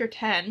on after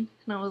 10."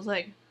 And I was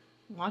like,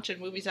 "I'm watching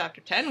movies after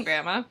 10,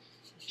 Grandma."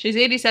 She's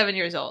 87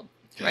 years old,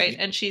 right?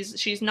 And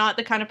she's not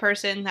the kind of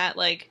person that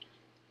like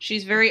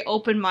she's very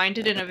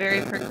open-minded and a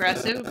very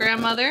progressive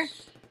grandmother,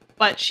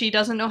 but she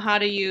doesn't know how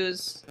to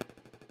use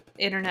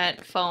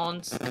internet,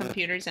 phones,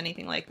 computers,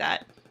 anything like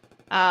that.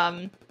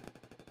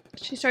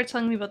 She starts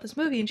telling me about this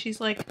movie, and she's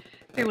like,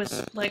 there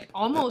was like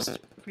almost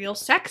real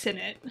sex in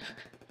it.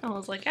 I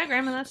was like, yeah,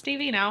 Grandma, that's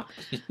TV now.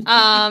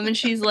 And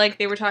she's like,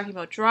 they were talking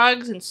about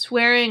drugs and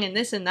swearing and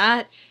this and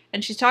that.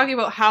 And she's talking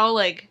about how,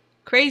 like,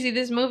 crazy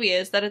this movie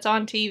is that it's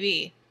on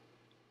TV.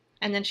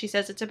 And then she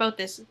says it's about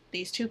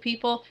these two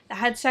people that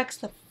had sex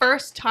the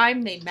first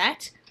time they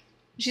met.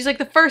 She's like,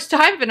 the first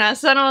time,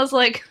 Vanessa. And I was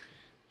like,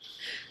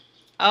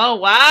 oh,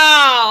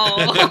 wow.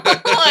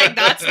 Like,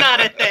 that's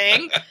not a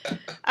thing.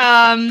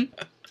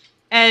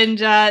 And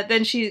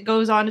then she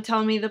goes on to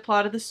tell me the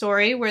plot of the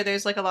story where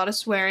there's, like, a lot of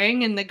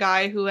swearing, and the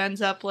guy who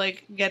ends up,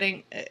 like,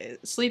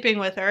 sleeping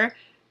with her,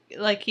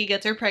 like, he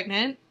gets her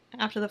pregnant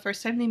after the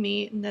first time they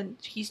meet, and then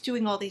he's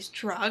doing all these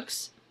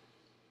drugs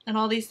and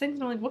all these things.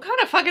 And I'm like, what kind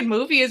of fucking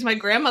movie is my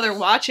grandmother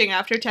watching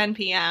after 10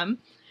 p.m.?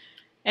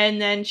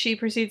 And then she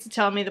proceeds to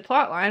tell me the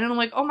plot line, and I'm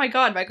like, oh my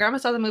god, my grandma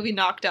saw the movie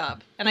Knocked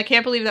Up, and I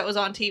can't believe that was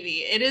on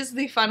TV. It is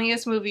the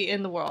funniest movie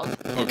in the world.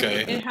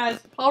 Okay. It has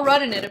Paul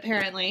Rudd in it,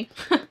 apparently.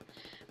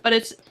 But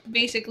it's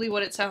basically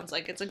what it sounds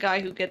like. It's a guy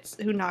who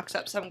knocks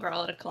up some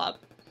girl at a club.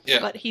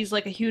 Yeah. But he's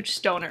like a huge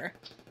stoner,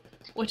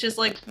 which is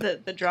like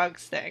the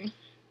drugs thing.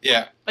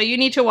 Yeah. But you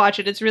need to watch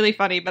it. It's really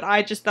funny. But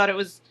I just thought it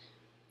was,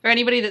 for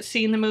anybody that's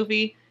seen the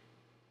movie,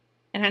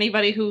 and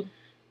anybody who,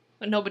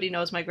 well, nobody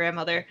knows my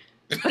grandmother,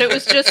 but it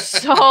was just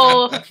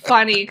so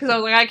funny because I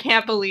was like, I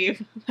can't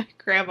believe my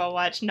grandma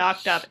watched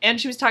Knocked Up, and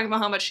she was talking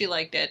about how much she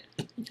liked it.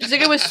 She's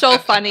like, it was so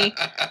funny,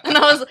 and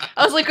I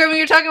was like, Grandma,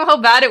 you're talking about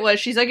how bad it was.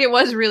 She's like, it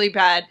was really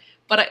bad,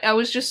 but I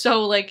was just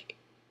so like,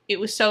 it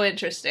was so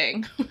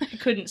interesting. I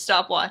couldn't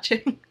stop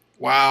watching.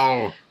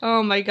 Wow.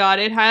 Oh my god,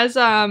 it has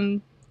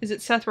is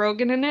it Seth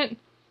Rogen in it?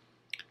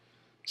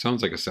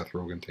 Sounds like a Seth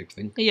Rogen type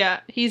thing.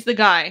 Yeah, he's the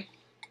guy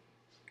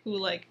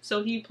who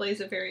so he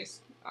plays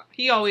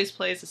he always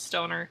plays a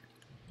stoner.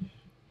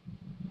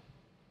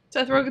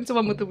 Seth Rogen's the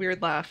one with the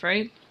weird laugh,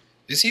 right?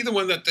 Is he the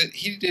one that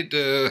he did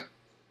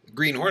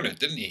Green Hornet,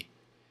 didn't he?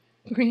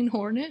 Green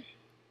Hornet?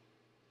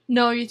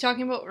 No, are you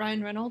talking about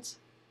Ryan Reynolds?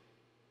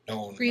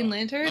 No. Green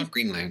Lantern? Not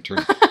Green Lantern.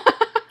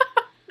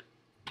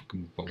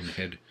 Fucking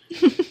bonehead.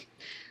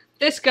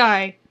 This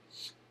guy.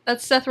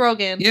 That's Seth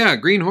Rogen. Yeah,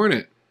 Green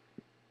Hornet.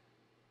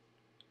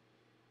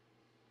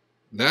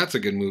 That's a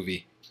good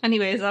movie.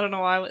 Anyways, I don't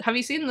know why. Have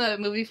you seen the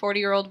movie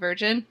 40-Year-Old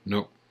Virgin?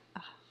 Nope.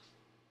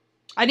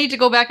 I need to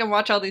go back and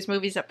watch all these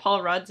movies that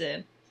Paul Rudd's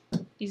in.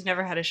 He's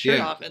never had his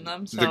shirt off in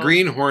them. So. The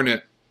Green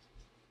Hornet.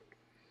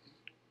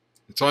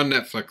 It's on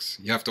Netflix.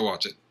 You have to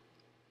watch it.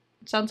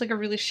 Sounds like a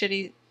really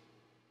shitty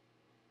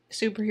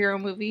superhero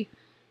movie.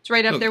 It's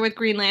right up there with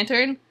Green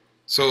Lantern.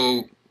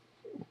 So,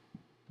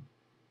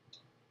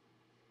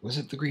 was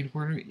it the Green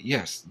Hornet?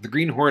 Yes, the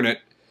Green Hornet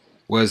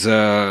was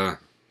a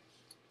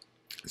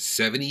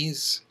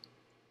 70s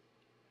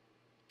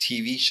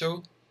TV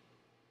show.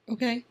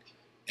 Okay.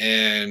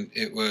 And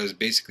it was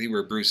basically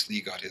where Bruce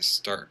Lee got his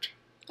start.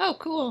 Oh,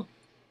 cool.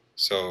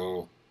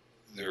 So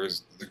there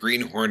was the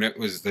Green Hornet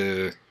was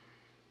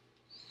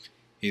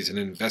he's an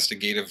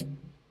investigative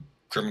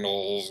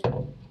criminal,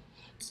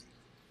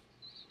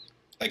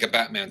 like a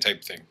Batman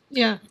type thing.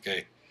 Yeah.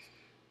 Okay.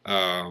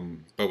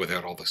 But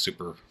without all the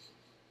super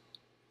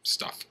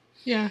stuff.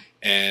 Yeah.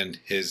 And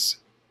his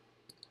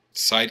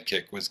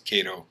sidekick was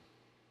Kato.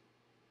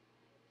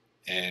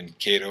 And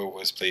Kato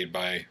was played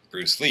by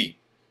Bruce Lee.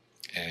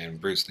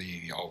 And Bruce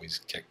Lee always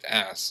kicked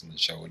ass in the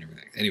show and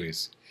everything.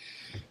 Anyways,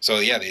 so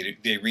yeah, they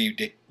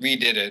redid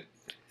it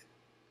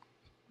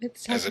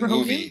It's as Seth a Rogen?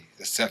 movie.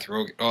 Seth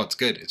Rogen. Oh, it's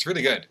good. It's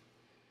really good.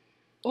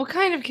 What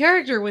kind of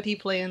character would he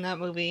play in that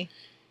movie?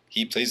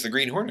 He plays the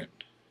Green Hornet.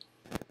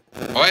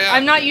 Oh yeah.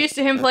 I'm not used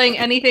to him playing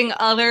anything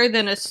other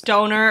than a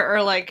stoner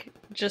or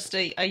just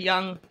a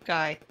young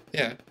guy.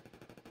 Yeah.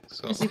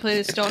 So. Does he play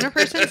the stoner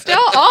person still?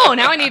 Oh,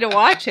 now I need to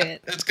watch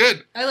it. It's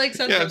good. I like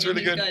Seth Rogen. Yeah, it's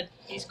really He's good.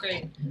 He's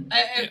great.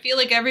 I feel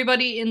like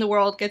everybody in the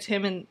world gets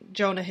him and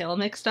Jonah Hill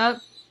mixed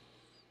up.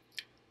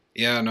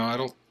 Yeah, no, I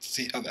don't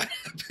see how that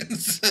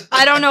happens.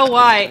 I don't know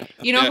why.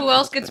 You know Yeah. who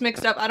else gets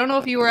mixed up? I don't know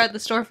if you were at the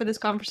store for this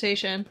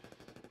conversation.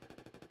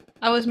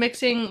 I was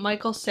mixing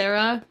Michael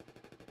Cera.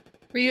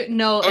 Were you?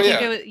 No, Oh, I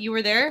think yeah. you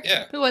were there?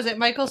 Yeah. Who was it?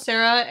 Michael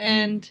Cera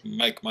and...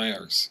 Mike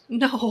Myers.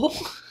 No.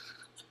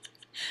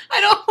 I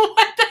don't know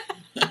what the...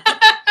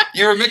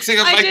 You were mixing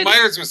up I Mike did-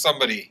 Myers with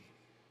somebody.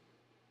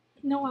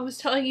 No, I was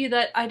telling you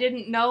that I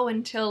didn't know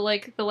until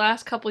the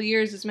last couple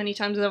years, as many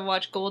times as I've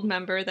watched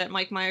Goldmember, that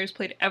Mike Myers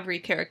played every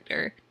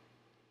character.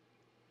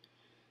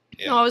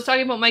 Yeah. No, I was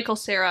talking about Michael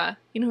Cera.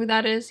 You know who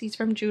that is? He's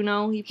from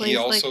Juno. He plays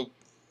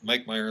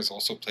Mike Myers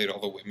also played all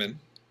the women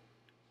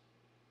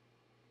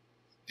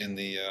in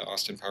the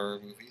Austin Power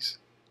movies.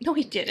 No,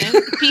 he didn't.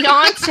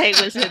 Beyonce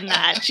was in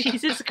that.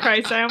 Jesus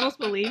Christ, I almost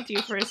believed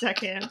you for a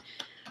second.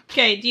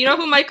 Okay, do you know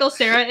who Michael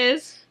Cera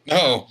is?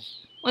 No.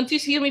 Once you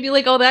see him, you'd be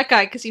like, oh, that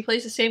guy, because he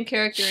plays the same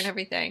character and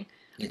everything.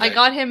 Okay. I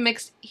got him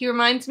mixed. He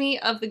reminds me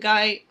of the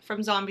guy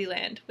from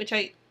Zombieland, which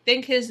I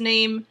think his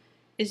name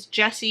is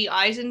Jesse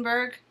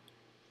Eisenberg.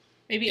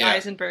 Maybe Yeah.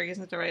 Eisenberg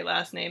isn't the right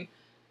last name.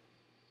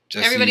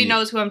 Jesse- Everybody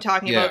knows who I'm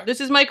talking Yeah. about. This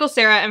is Michael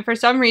Cera, and for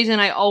some reason,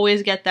 I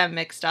always get them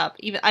mixed up.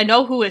 Even I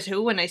know who is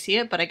who when I see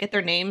it, but I get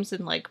their names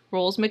and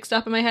roles mixed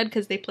up in my head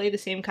because they play the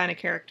same kind of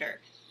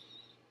character.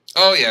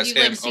 Oh, yes, You've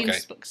him. seen Okay.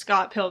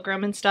 Scott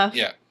Pilgrim and stuff.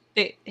 Yeah.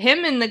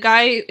 Him and the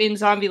guy in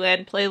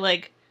Zombieland play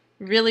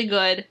really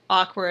good,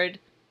 awkward,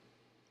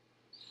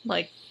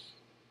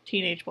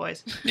 teenage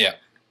boys. Yeah.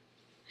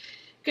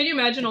 Could you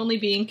imagine only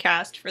being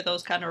cast for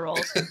those kind of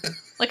roles?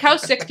 How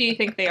sick do you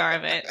think they are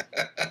of it?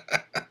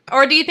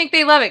 Or do you think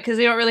they love it because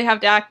they don't really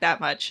have to act that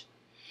much?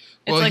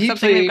 It's Well, he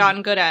something they've played-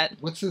 gotten good at.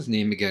 What's his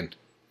name again?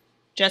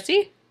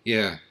 Jesse?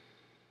 Yeah.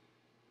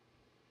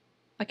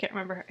 I can't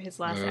remember his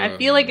last name. I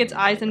feel like it's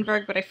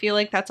Eisenberg, but I feel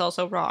like that's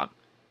also wrong.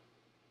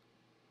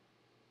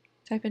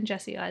 Type in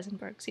Jesse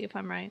Eisenberg, see if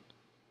I'm right.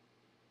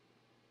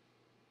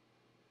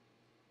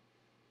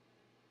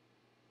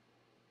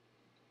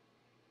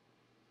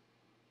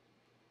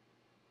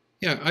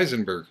 Yeah,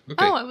 Eisenberg.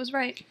 Okay. Oh, I was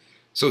right.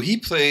 So he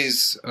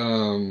plays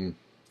Lex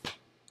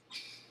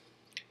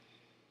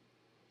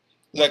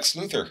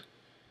Luthor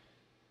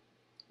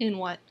In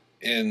what?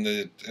 in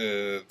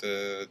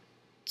the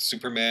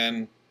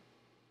Superman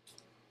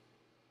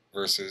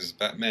versus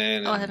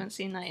Batman. Oh, I and haven't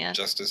seen that yet.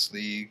 Justice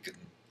League. And,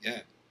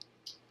 yeah.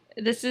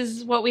 This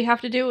is what we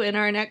have to do in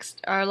our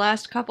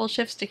last couple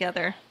shifts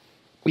together.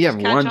 we have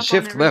catch up one on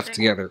shift left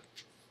everything. together.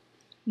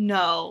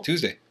 No.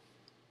 Tuesday.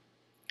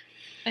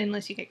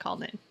 Unless you get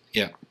called in.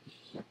 Yeah.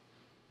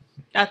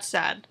 That's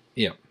sad.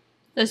 Yeah.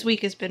 This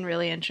week has been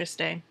really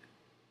interesting.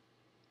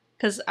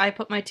 Because I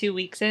put my 2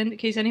 weeks in. In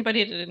case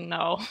anybody didn't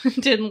know,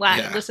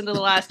 Yeah. listen to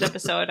the last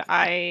episode,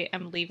 I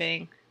am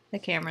leaving the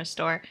camera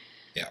store.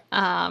 Yeah.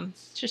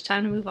 It's just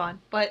time to move on.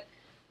 But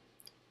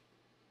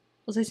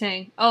What was I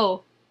saying?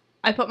 Oh,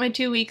 I put my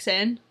 2 weeks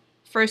in.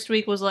 First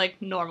week was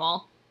like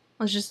normal.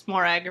 I was just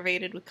more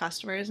aggravated with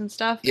customers and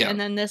stuff. Yeah. And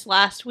then this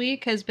last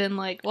week has been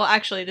like, well,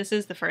 actually, this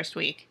is the first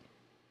week.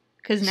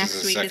 Because This is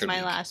next the week is second my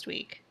week. last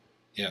week.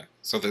 Yeah.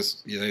 So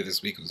this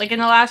week was Like in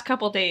the last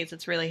couple days,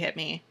 it's really hit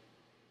me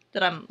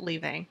that I'm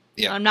leaving.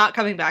 Yeah. I'm not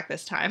coming back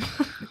this time.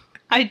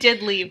 I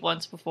did leave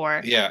once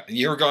before. Yeah.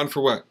 You were gone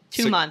for what?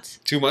 2 months.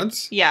 2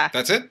 months? Yeah,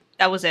 That's it?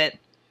 that was it.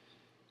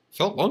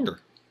 Felt longer.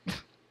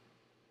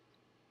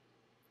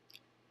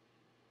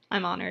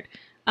 I'm honored.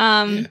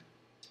 Yeah.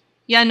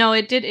 Yeah, no,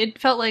 it did. It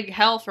felt like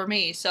hell for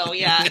me. So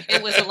yeah,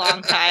 it was a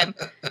long time.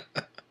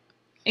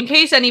 In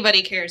case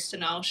anybody cares to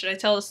know, should I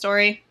tell the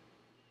story?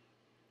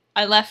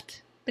 I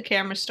left the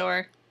camera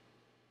store,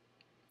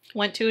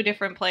 went to a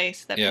different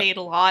place that Yeah. paid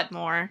a lot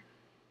more.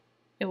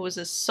 It was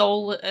a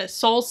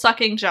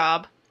soul-sucking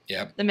job.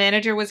 Yep. The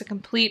manager was a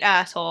complete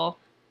asshole.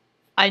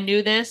 I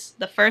knew this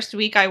the first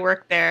week I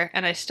worked there,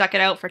 and I stuck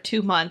it out for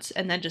 2 months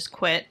and then just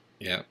quit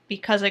Yeah.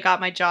 because I got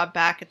my job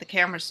back at the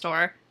camera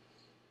store.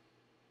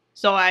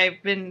 So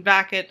I've been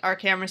back at our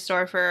camera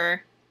store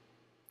for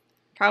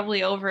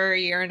probably over a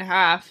year and a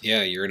half.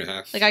 Yeah, a year and a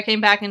half. Like I came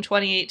back in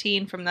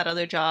 2018 from that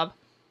other job.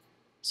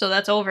 So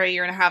that's over a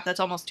year and a half. That's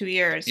almost 2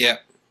 years. Yeah.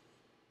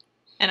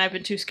 And I've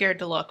been too scared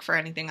to look for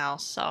anything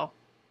else. So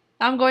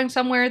I'm going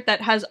somewhere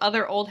that has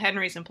other old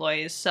Henry's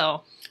employees.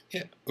 So,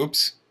 Yeah.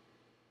 Oops.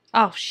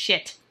 oh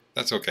shit.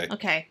 That's okay.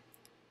 Okay.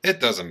 It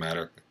doesn't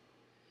matter.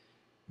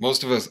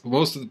 Most of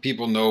the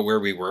people know where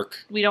we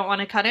work. We don't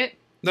want to cut it.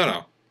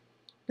 No.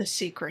 The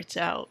secret's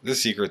out. The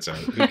secret's out.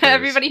 Who cares?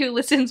 Everybody who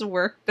listens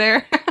work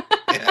there.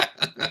 Yeah.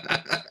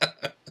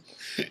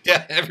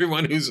 Yeah,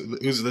 everyone who's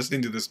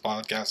listening to this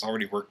podcast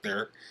already worked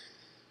there.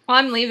 Well,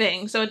 I'm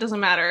leaving, so it doesn't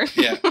matter.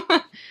 Yeah.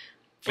 And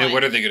Fine.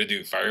 what are they going to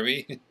do? Fire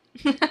me?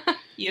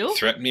 You?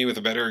 Threaten me with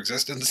a better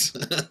existence?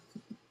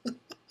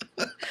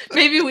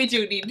 Maybe we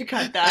do need to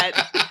cut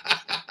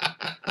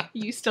that.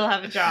 You still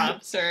have a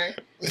job, sir.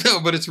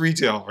 No, but it's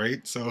retail,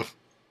 right? So,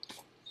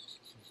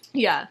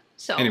 Yeah.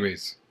 So.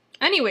 anyways.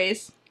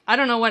 I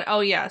don't know what.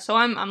 Oh yeah. So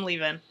I'm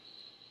leaving.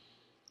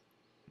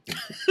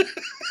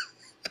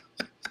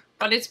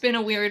 But it's been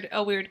a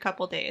weird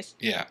couple days.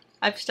 Yeah.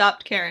 I've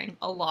stopped caring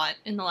a lot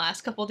in the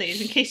last couple days,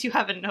 in case you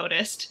haven't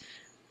noticed,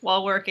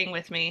 while working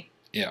with me.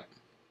 Yeah.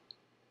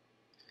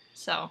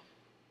 So,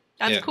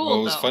 that's cool, Well,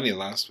 it was though. funny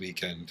last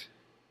weekend.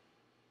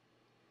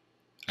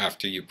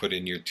 After you put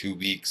in your 2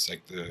 weeks,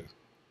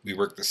 we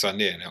worked the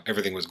Sunday and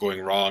everything was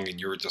going wrong, and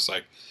you were just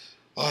like,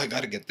 "Oh, I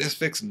got to get this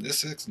fixed and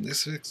this fixed and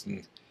this fixed,"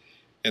 and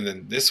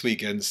then this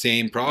weekend,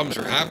 same problems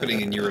were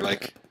happening, and you were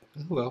like,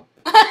 "Oh well."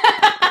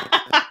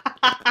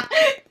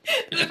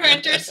 The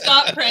printer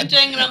stopped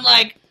printing, and I'm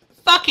like,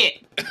 fuck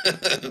it.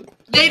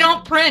 They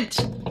don't print.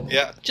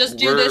 Yeah. Just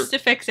do this to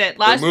fix it.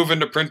 We're moving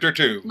to printer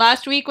 2.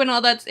 Last week when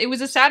it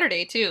was a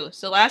Saturday too.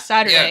 So last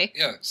Saturday,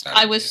 Yeah.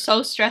 Saturday, I was yeah.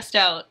 so stressed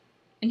out.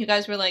 And you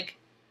guys were like,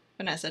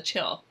 Vanessa,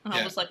 chill. And I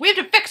Yeah. was like, we have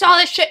to fix all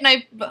this shit. And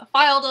I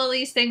filed all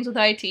these things with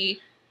IT.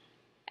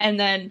 And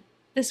then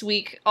this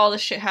week, all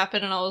this shit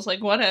happened. And I was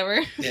like,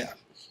 whatever. Yeah.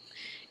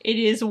 It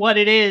is what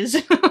it is.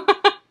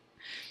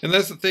 And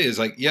that's the thing is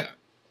like, yeah,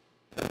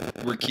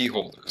 we're key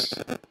holders,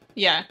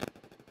 Yeah.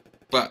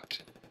 but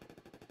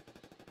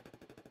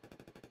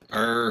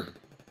our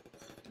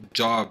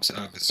jobs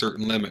have a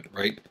certain limit,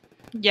 right?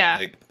 Yeah.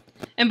 Like,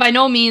 And by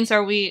no means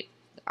am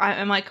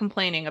I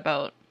complaining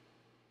about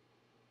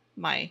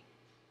my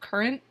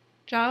current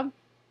job.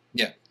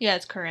 Yeah. Yeah,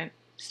 it's current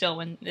still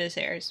when this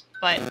airs.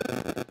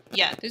 But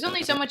yeah, there's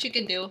only so much you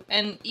can do.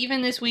 And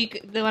even this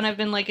week, when I've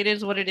been like, it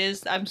is what it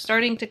is, I'm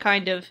starting to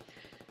kind of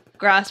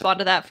grasp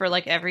onto that for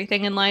like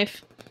everything in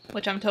life,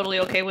 which I'm totally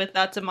okay with.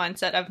 That's a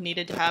mindset I've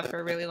needed to have for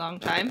a really long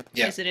time.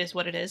 Yeah. Because it is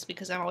what it is,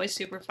 because I'm always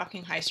super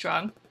fucking high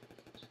strung.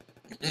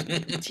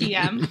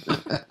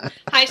 TM.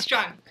 High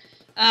strung.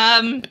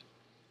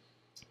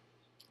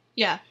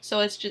 Yeah,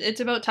 so it's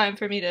about time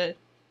for me to,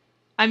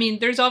 I mean,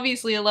 there's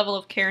obviously a level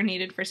of care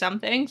needed for some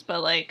things,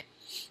 but like,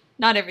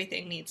 not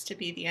everything needs to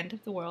be the end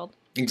of the world.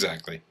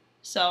 exactly.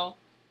 So,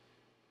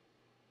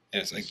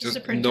 And it's like It's just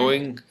just a printer.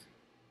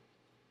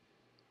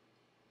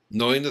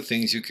 knowing the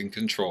things you can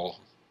control,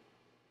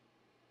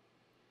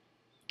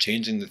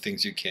 changing the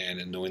things you can,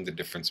 and knowing the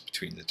difference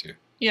between the two,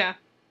 yeah,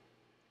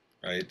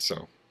 right?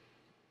 So,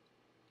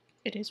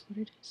 it is what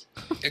it is.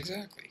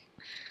 exactly.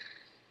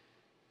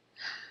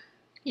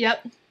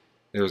 Yep.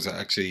 It was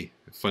actually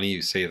funny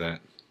you say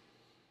that.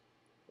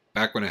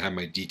 Back when I had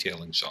my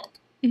detailing shop,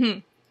 Hmm.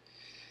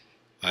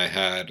 I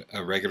had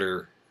a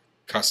regular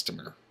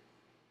customer,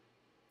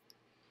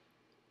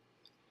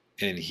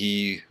 and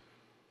he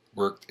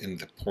worked in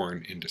the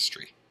porn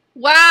industry.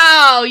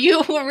 Wow,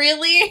 you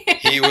really?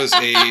 He was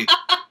a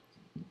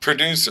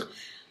producer.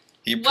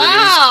 He produced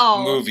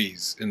Wow.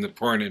 movies in the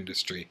porn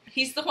industry.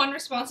 He's the one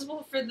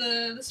responsible for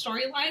the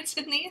storylines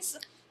in these?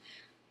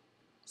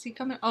 Is he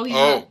coming? Oh, he's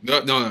Oh,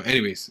 no.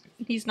 Anyways,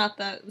 not, he's not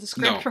the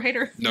script No.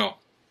 writer? no.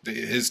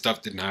 His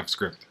stuff didn't have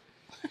script.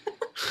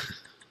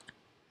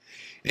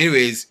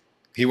 Anyways,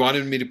 he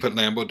wanted me to put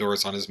Lambo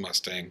doors on his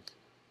Mustang.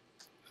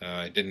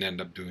 I didn't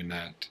end up doing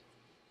that.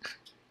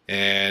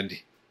 And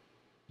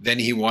then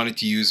he wanted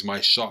to use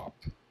my shop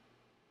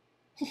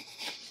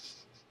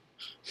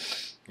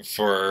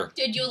for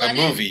Did you a let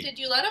movie. him? Did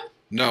you let him?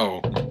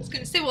 No. I was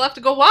gonna say we'll have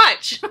to go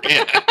watch.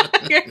 Yeah.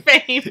 You're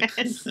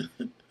famous.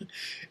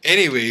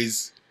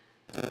 Anyways,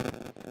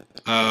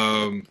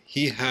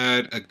 he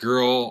had a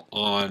girl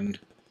on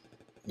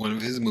one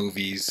of his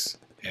movies,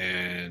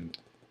 and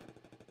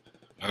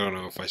I don't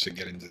know if I should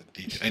get into the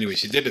details. Anyway,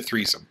 she did a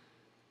threesome.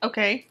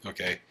 Okay.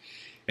 Okay.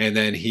 And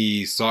then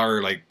he saw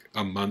her like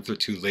a month or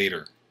two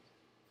later.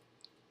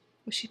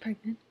 Was she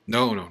pregnant?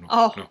 No.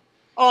 Oh. No.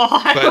 Oh,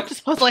 I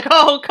was like,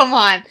 oh, come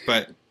on.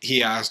 But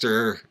he asked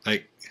her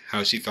like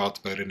how she felt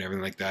about it and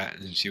everything like that,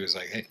 and she was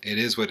like, hey, it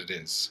is what it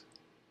is.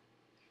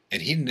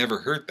 And he'd never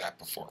heard that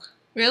before.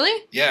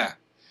 Really? Yeah.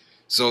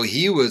 So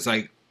he was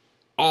like,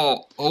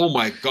 oh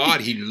my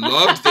God, he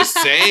loved this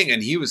saying,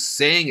 and he was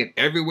saying it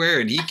everywhere,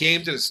 and he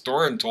came to the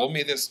store and told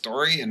me this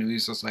story, and he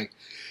was just like,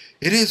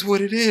 it is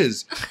what it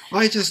is.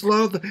 I just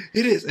love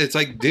it is. It's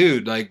like,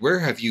 dude, like, where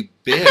have you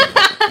been?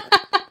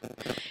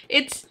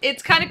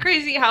 It's kind of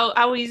crazy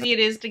how easy it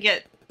is to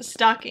get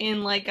stuck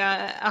in like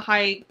a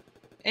high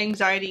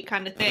anxiety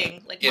kind of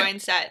thing, like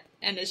mindset.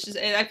 And it's just,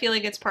 I feel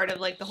like it's part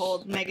of like the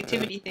whole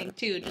negativity thing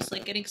too, just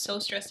like getting so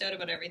stressed out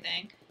about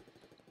everything.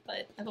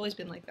 But I've always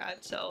been like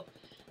that, so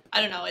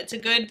I don't know. It's a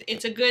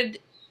good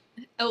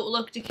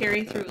outlook to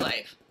carry through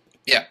life.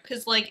 Yeah.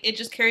 Because like it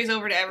just carries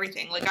over to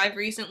everything. Like I've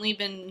recently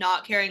been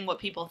not caring what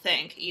people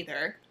think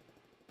either.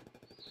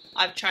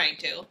 I'm trying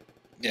to.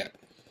 Yeah.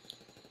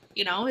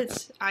 You know,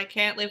 I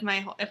can't live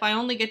my if I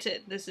only get to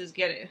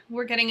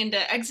we're getting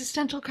into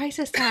existential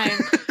crisis time.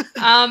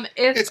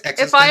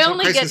 If I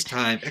only get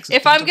time.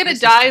 If I'm gonna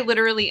die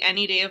literally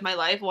any day of my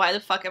life, why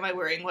the fuck am I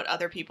worrying what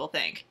other people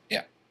think?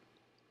 Yeah.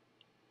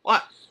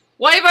 What?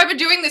 Why have I been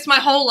doing this my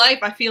whole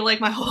life? I feel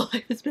like my whole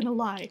life has been a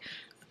lie.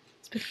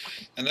 It's been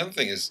fucking... Another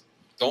thing is,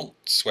 don't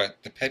sweat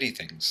the petty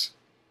things.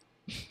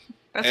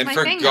 That's and my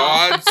for thing,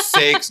 God's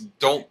sakes,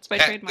 don't my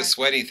pet trademark. the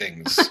sweaty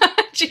things.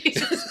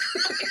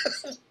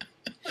 Jesus.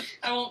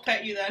 I won't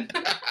pet you then.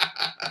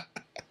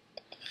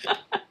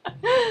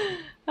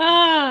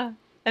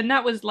 And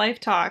that was Life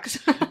Talks.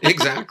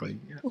 Exactly.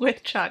 Yeah.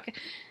 With Chuck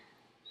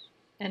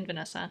and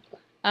Vanessa.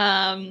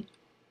 I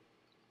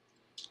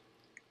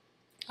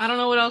don't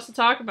know what else to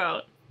talk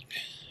about.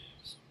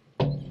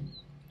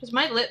 Does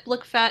my lip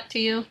look fat to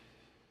you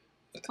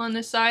on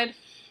this side?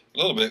 A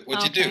little bit.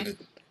 What'd you do?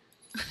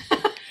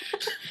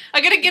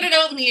 I gotta get it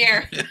out in the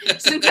air.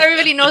 Since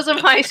everybody knows I'm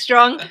high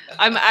strung,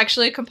 I'm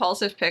actually a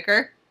compulsive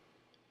picker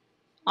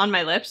on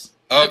my lips.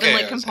 Okay, I've been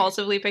like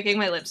compulsively picking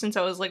my lips since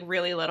I was like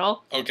really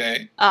little.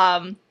 Okay.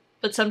 But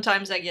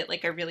sometimes I get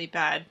like a really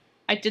bad.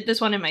 I did this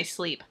one in my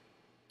sleep.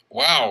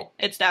 Wow.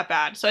 It's that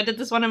bad. So I did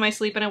this one in my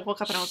sleep, and I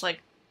woke up and I was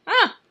like,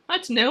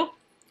 that's new.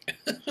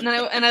 And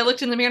I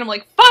looked in the mirror and I'm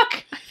like,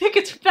 fuck, I think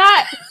it's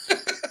fat.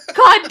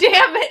 God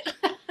damn it.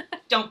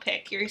 Don't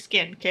pick your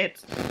skin,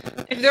 kids.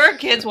 If there are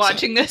kids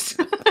watching this,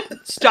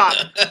 stop.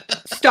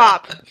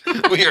 Stop.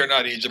 We are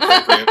not age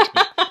appropriate.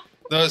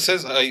 No, it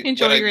says...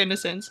 Enjoy your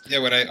innocence. Yeah,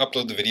 when I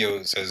upload the video,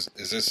 it says,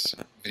 is this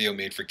video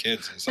made for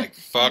kids? It's like,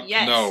 fuck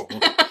yes. no.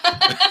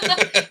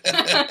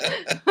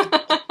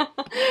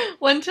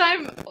 One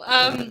time,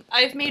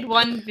 I've made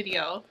one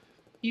video.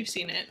 You've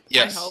seen it,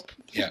 yes. I hope.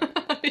 Yeah.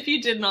 If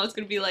you didn't, I was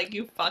going to be like,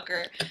 you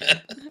fucker.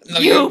 No,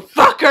 you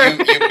fucker!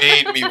 You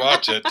made me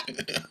watch it.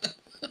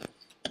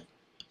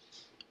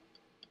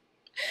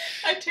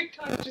 A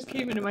TikTok just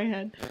came into my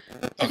head.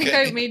 I Okay.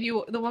 think I made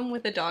you the one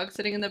with the dog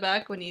sitting in the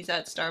back when he's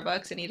at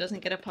Starbucks and he doesn't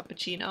get a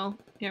puppuccino.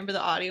 You remember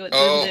the audio? It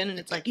zooms in and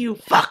it's like, you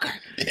fucker!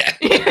 Yeah.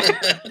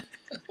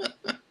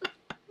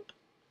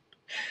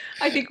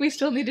 I think we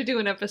still need to do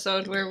an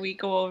episode where we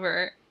go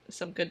over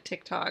some good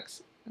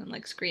TikToks and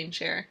like screen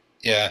share.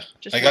 Yeah.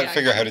 Just I gotta reactions.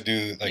 figure out how to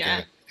do like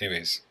Yeah.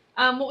 anyways.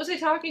 What was I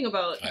talking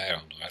about? I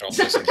don't know. I don't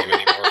listen to you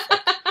anymore.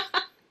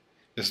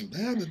 Just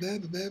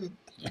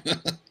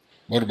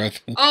motormouth.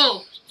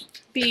 Oh,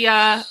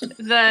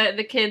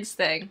 the kids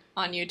thing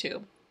on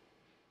YouTube.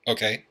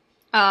 Okay.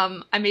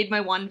 I made my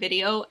one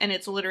video and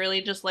it's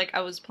literally just like I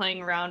was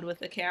playing around with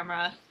the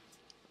camera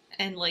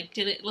and like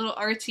did a little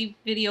artsy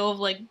video of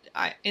like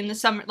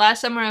last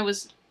summer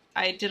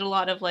I did a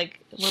lot of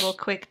like little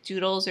quick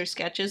doodles or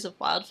sketches of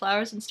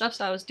wildflowers and stuff,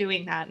 so I was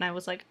doing that and I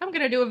was like, I'm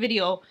gonna do a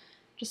video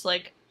just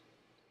like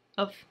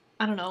of,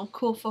 I don't know,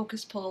 cool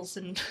focus pulls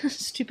and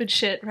stupid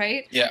shit,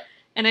 right? Yeah.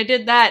 And I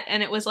did that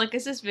and it was like,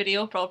 is this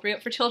video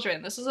appropriate for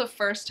children? This is the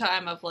first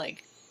time I've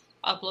like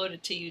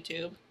uploaded to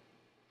YouTube.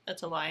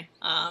 That's a lie.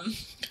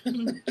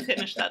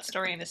 Finish that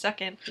story in a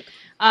second.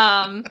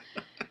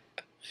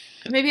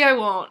 Maybe I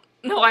won't.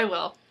 No, I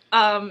will.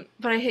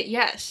 But I hit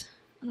yes.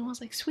 And I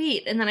was like,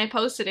 sweet. And then I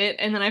posted it,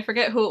 and then I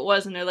forget who it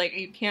was, and they're like,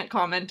 you can't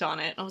comment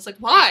on it. And I was like,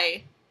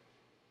 why?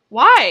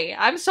 Why?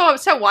 I'm so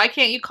upset. Why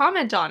can't you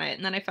comment on it?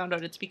 And then I found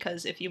out it's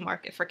because if you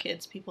mark it for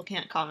kids, people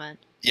can't comment.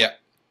 Yeah.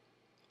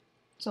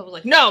 So I was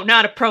like, no,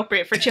 not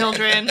appropriate for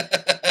children.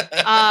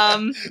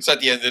 So at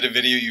the end of the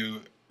video,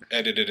 you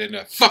edited in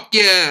a fuck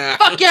yeah.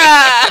 Fuck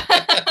yeah!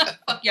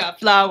 Fuck yeah,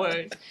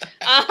 flowers.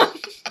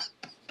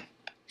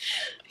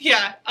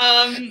 Yeah.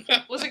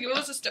 What was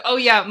the oh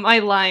yeah, my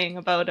lying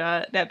about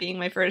that being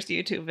my first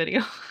YouTube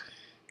video.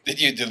 Did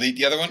you delete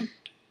the other one?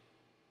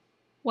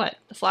 What?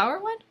 The flower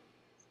one?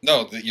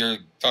 No, you're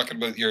talking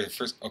about your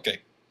first. Okay.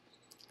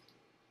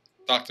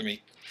 Talk to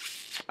me.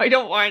 I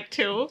don't want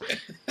to.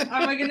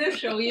 Am I gonna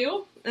show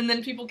you? And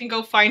then people can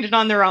go find it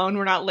on their own.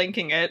 We're not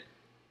linking it.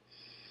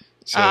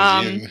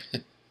 Says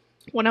you.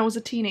 When I was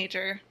a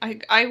teenager,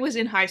 I was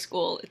in high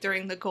school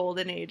during the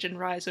golden age and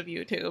rise of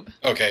YouTube.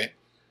 Okay.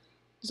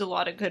 There's a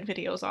lot of good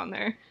videos on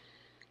there.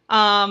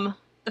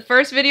 The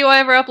first video I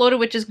ever uploaded,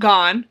 which is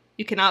gone.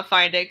 You cannot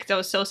find it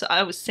because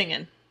I was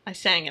singing. I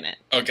sang in it.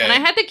 Okay. And I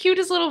had the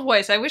cutest little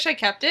voice. I wish I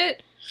kept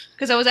it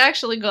because I was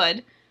actually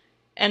good.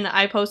 And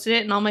I posted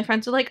it and all my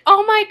friends were like,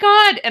 "Oh my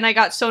god!" And I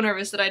got so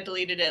nervous that I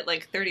deleted it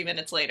like 30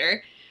 minutes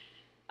later.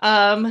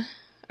 Or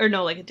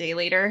no, like a day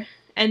later.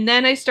 And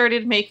then I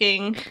started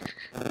making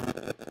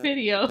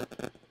video.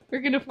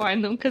 We're gonna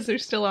find them because they're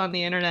still on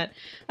the internet.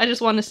 I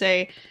just want to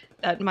say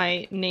that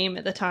my name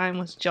at the time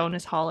was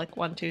Jonas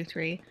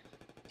Holic123. Do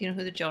you know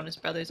who the Jonas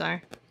Brothers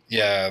are?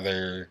 Yeah,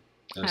 they're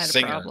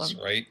singers, problem.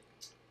 right?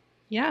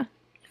 Yeah.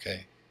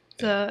 Okay.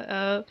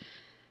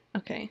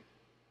 Okay.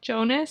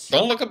 Jonas.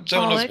 Don't look up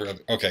Jonas Holic.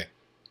 Brothers. Okay.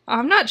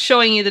 I'm not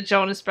showing you the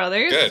Jonas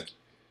Brothers. Good.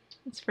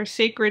 It's for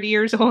sacred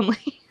ears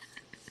only.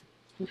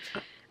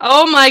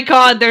 Oh my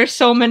god, there's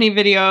so many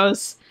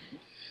videos.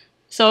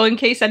 So in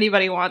case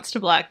anybody wants to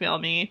blackmail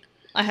me,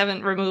 I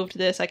haven't removed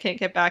this. I can't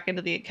get back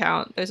into the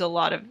account. There's a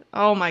lot of...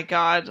 Oh my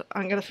god,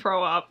 I'm gonna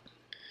throw up.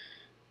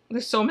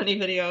 There's so many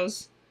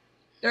videos.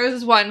 There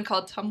was one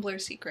called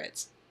Tumblr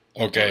Secrets.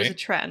 Okay. It was a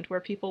trend where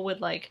people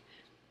would, like,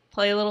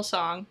 play a little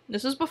song.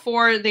 This was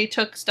before they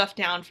took stuff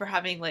down for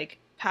having, like,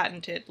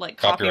 patented, like,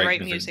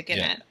 copyright music in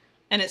it.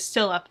 And it's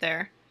still up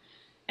there.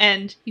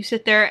 And you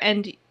sit there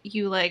and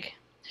you, like,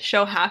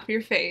 show half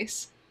your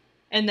face.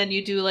 And then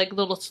you do, like,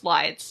 little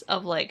slides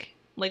of, like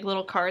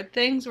little card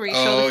things where you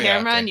show the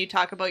camera and you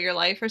talk about your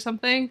life or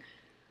something.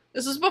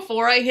 This was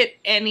before I hit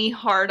any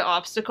hard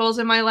obstacles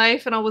in my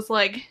life. And I was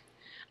like,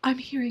 I'm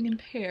hearing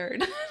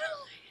impaired.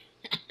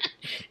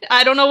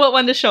 I don't know what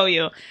one to show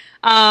you.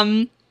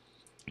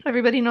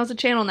 Everybody knows the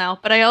channel now.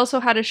 But I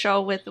also had a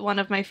show with one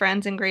of my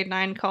friends in grade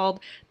 9 called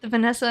The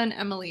Vanessa and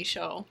Emily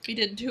Show. We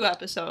did 2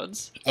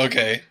 episodes.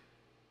 Okay.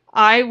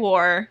 I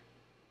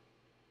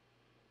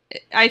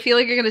feel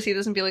like you're going to see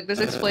this and be like, this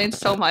explains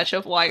so much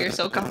of why you're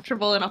so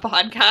comfortable in a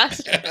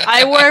podcast.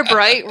 I wore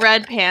bright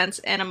red pants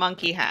and a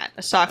monkey hat,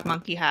 a sock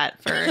monkey hat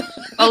for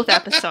both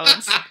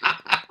episodes.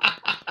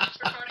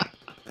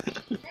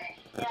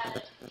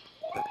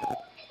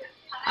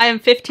 I am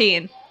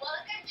 15.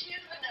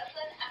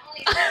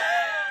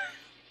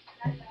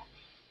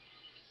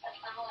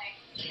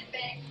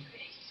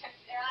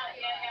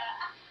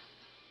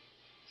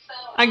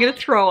 I'm gonna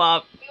throw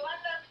up.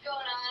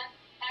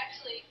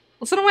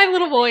 Listen to my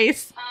little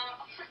voice. You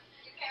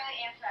can't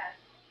really answer that.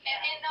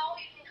 And no,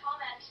 you can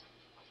comment.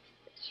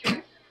 It's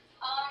true.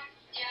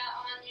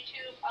 Yeah, on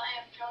YouTube, I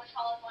am Jonas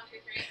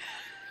Holic123.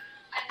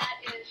 And that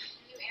is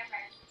New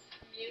Amber.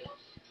 New,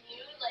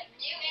 like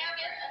New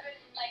Amber.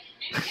 Like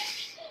New.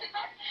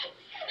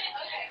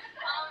 Okay.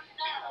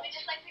 No, we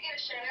just like to give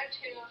a shout out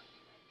to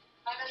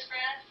my best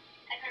friend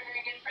and her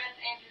very good friend,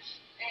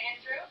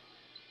 Andrew.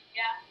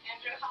 Yeah,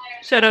 Andrew.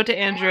 Hi. Shout out to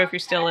Andrew if you're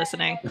still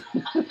listening.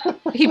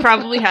 He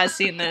probably has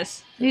seen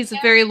this. He's a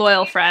very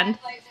loyal friend.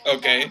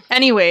 Okay.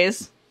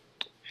 Anyways,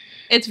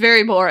 it's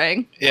very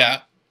boring. Yeah.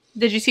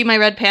 Did you see my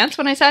red pants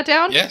when I sat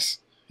down? Yes.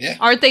 Yeah.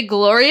 Aren't they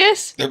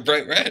glorious? They're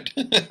bright red.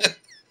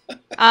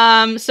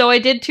 So I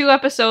did 2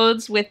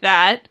 episodes with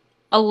that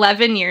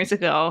 11 years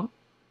ago.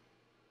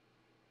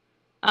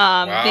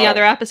 Wow. The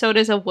other episode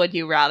is a Would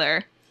You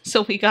Rather.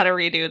 So we gotta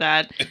redo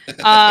that.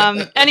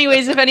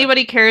 Anyways, if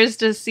anybody cares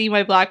to see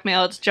my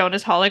blackmail, it's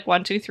Jonas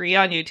Holic123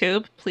 on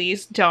YouTube.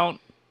 Please don't.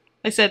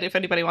 I said if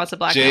anybody wants to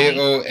blackmail me.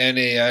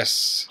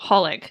 Jonas.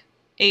 Holic.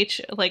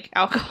 H, like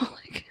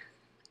alcoholic.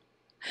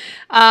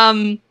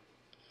 Yeah,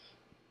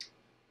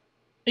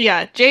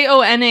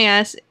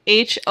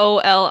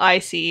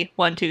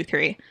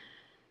 JONASHOLIC123.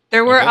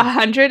 There were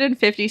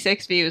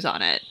 156 views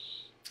on it.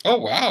 Oh,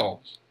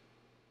 wow.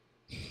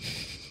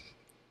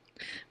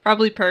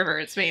 Probably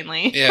perverts,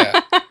 mainly.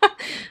 Yeah.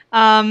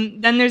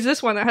 Then there's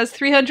this one that has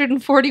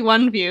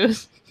 341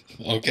 views.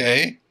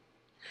 Okay.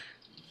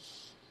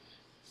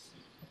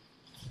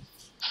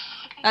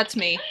 That's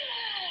me.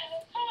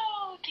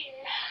 Oh dear.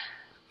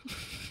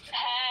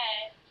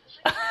 Hey.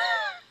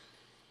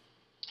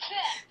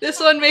 This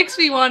one makes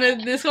me want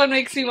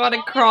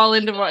to crawl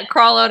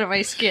out of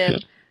my skin.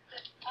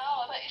 Oh,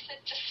 I thought you said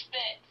just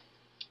spit.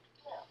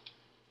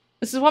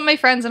 This is what my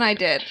friends and I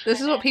did.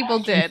 This is what people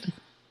did.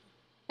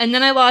 And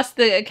then I lost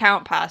the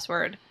account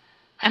password,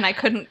 and I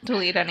couldn't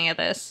delete any of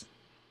this.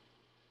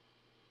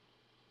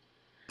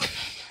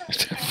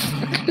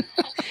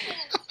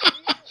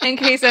 In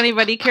case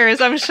anybody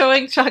cares, I'm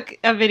showing Chuck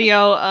a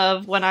video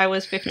of when I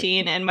was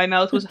 15 and my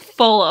mouth was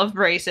full of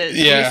braces.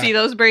 Yeah. You see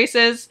those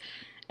braces?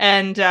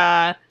 And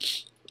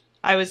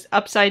I was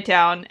upside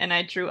down and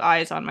I drew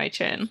eyes on my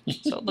chin.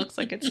 So it looks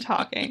like it's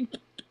talking.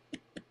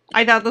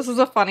 I thought this was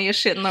the funniest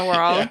shit in the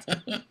world.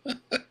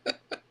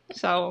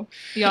 So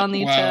y'all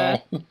need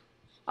to...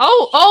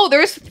 Oh,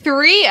 there's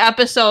 3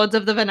 episodes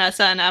of the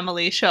Vanessa and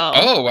Emily show.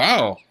 Oh,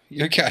 wow.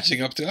 You're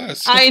catching up to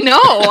us. I know.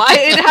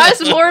 It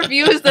has more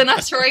views than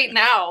us right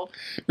now.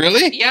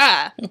 Really?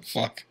 Yeah. Oh,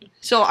 fuck.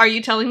 So are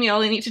you telling me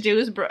all I need to do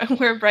is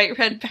wear bright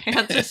red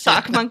pants, a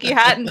sock monkey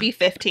hat, and be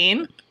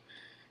 15?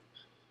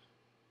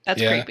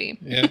 That's creepy.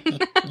 Yeah.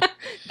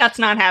 That's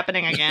not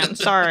happening again.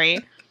 Sorry.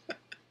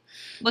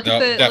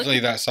 Definitely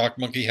that sock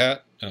monkey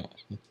hat. Oh.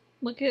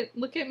 Look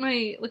at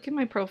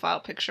my profile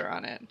picture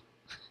on it.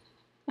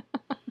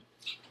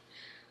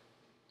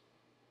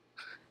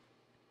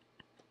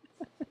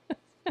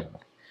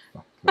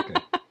 Okay.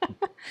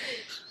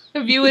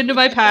 A view into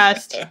my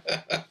past.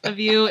 A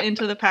view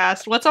into the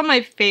past. What's on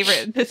my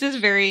favorite? This is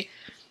very...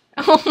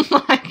 Oh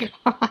my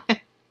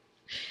god.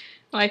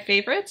 My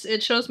favorites?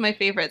 It shows my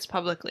favorites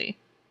publicly.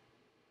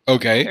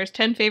 Okay. There's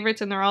 10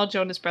 favorites and they're all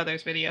Jonas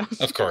Brothers videos.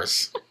 Of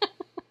course.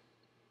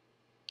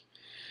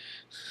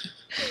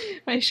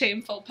 My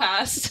shameful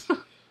past.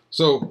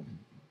 So,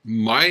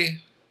 my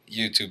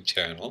YouTube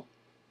channel...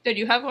 Did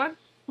you have one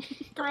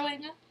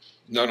growing up?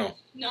 No.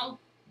 No.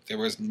 There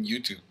wasn't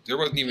YouTube. There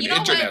wasn't even You know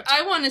internet. what?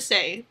 I want to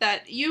say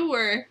that you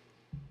were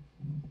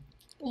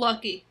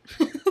lucky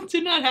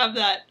to not have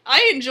that.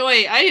 I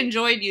enjoyed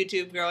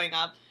YouTube growing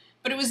up,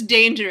 but it was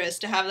dangerous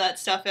to have that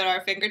stuff at our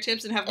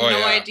fingertips and have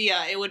no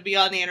idea it would be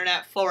on the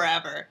internet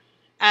forever.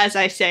 As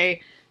I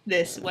say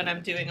this when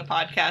I'm doing a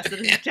podcast, that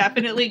is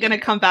definitely going to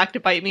come back to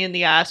bite me in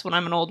the ass when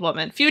I'm an old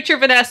woman. Future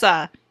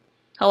Vanessa!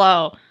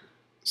 Hello.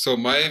 So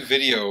my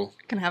video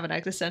Can have an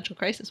existential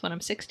crisis when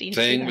I'm 60.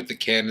 playing with the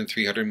Canon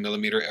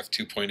 300mm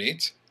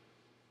f2.8,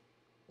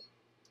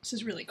 This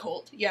is really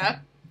cold. Yeah.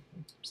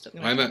 Still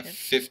gonna I'm drink at it.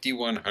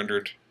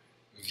 5,100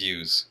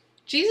 views.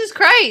 Jesus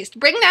Christ!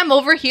 Bring them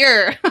over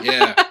here!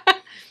 Yeah.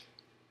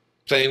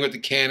 Playing with the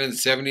Canon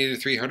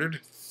 70-300,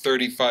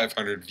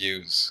 3,500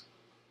 views.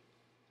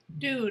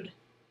 Dude.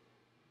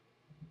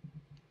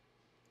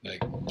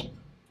 Like,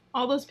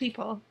 All those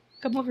people.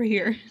 Come over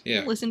here.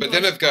 yeah. Listen But to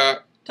then us I've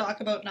got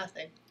talk about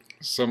nothing.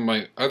 some of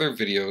my other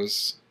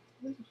videos.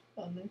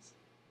 On this.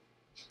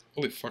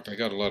 Holy fuck, I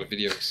got a lot of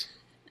videos.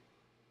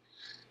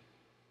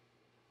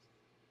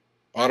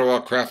 Ottawa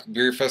Craft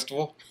Beer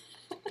Festival,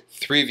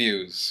 3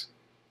 views.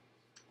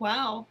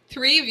 Wow.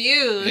 3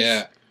 views.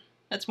 Yeah.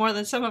 That's more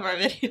than some of our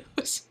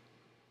videos.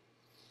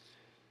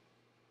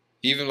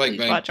 Even like Please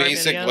my watch our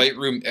basic video.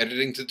 Lightroom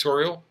editing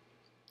tutorial,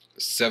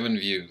 7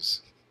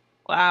 views.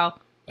 Wow.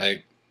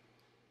 Like,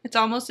 It's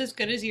almost as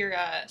good as your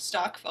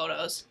stock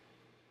photos.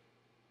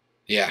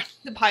 yeah.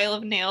 The pile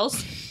of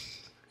nails.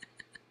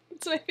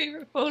 It's my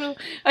favorite photo.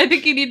 I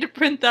think you need to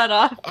print that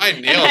off. I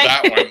nailed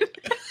that one.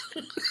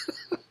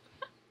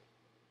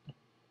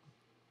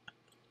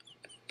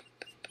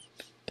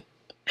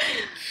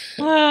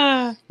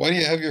 Ah, Why do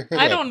you have your hood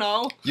I up? don't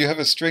know. You have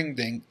a string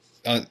thing,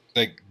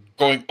 like,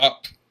 going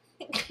up.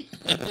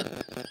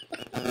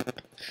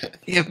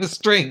 You have a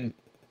string.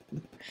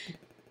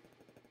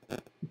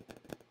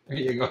 There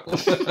you go.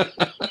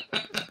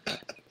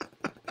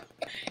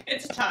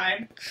 It's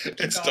time.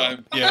 It's go.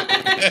 time. Yeah.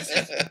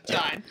 It's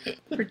done.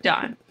 We're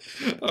done.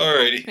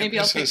 Alrighty. Maybe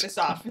I'll take was- this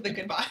off for the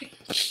goodbye.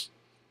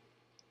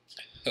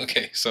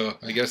 Okay, so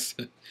I guess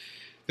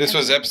this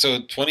was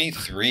episode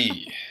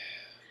 23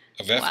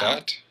 of F Wow.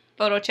 That.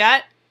 Photo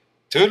chat.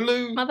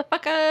 Toodaloo.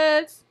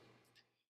 Motherfuckers.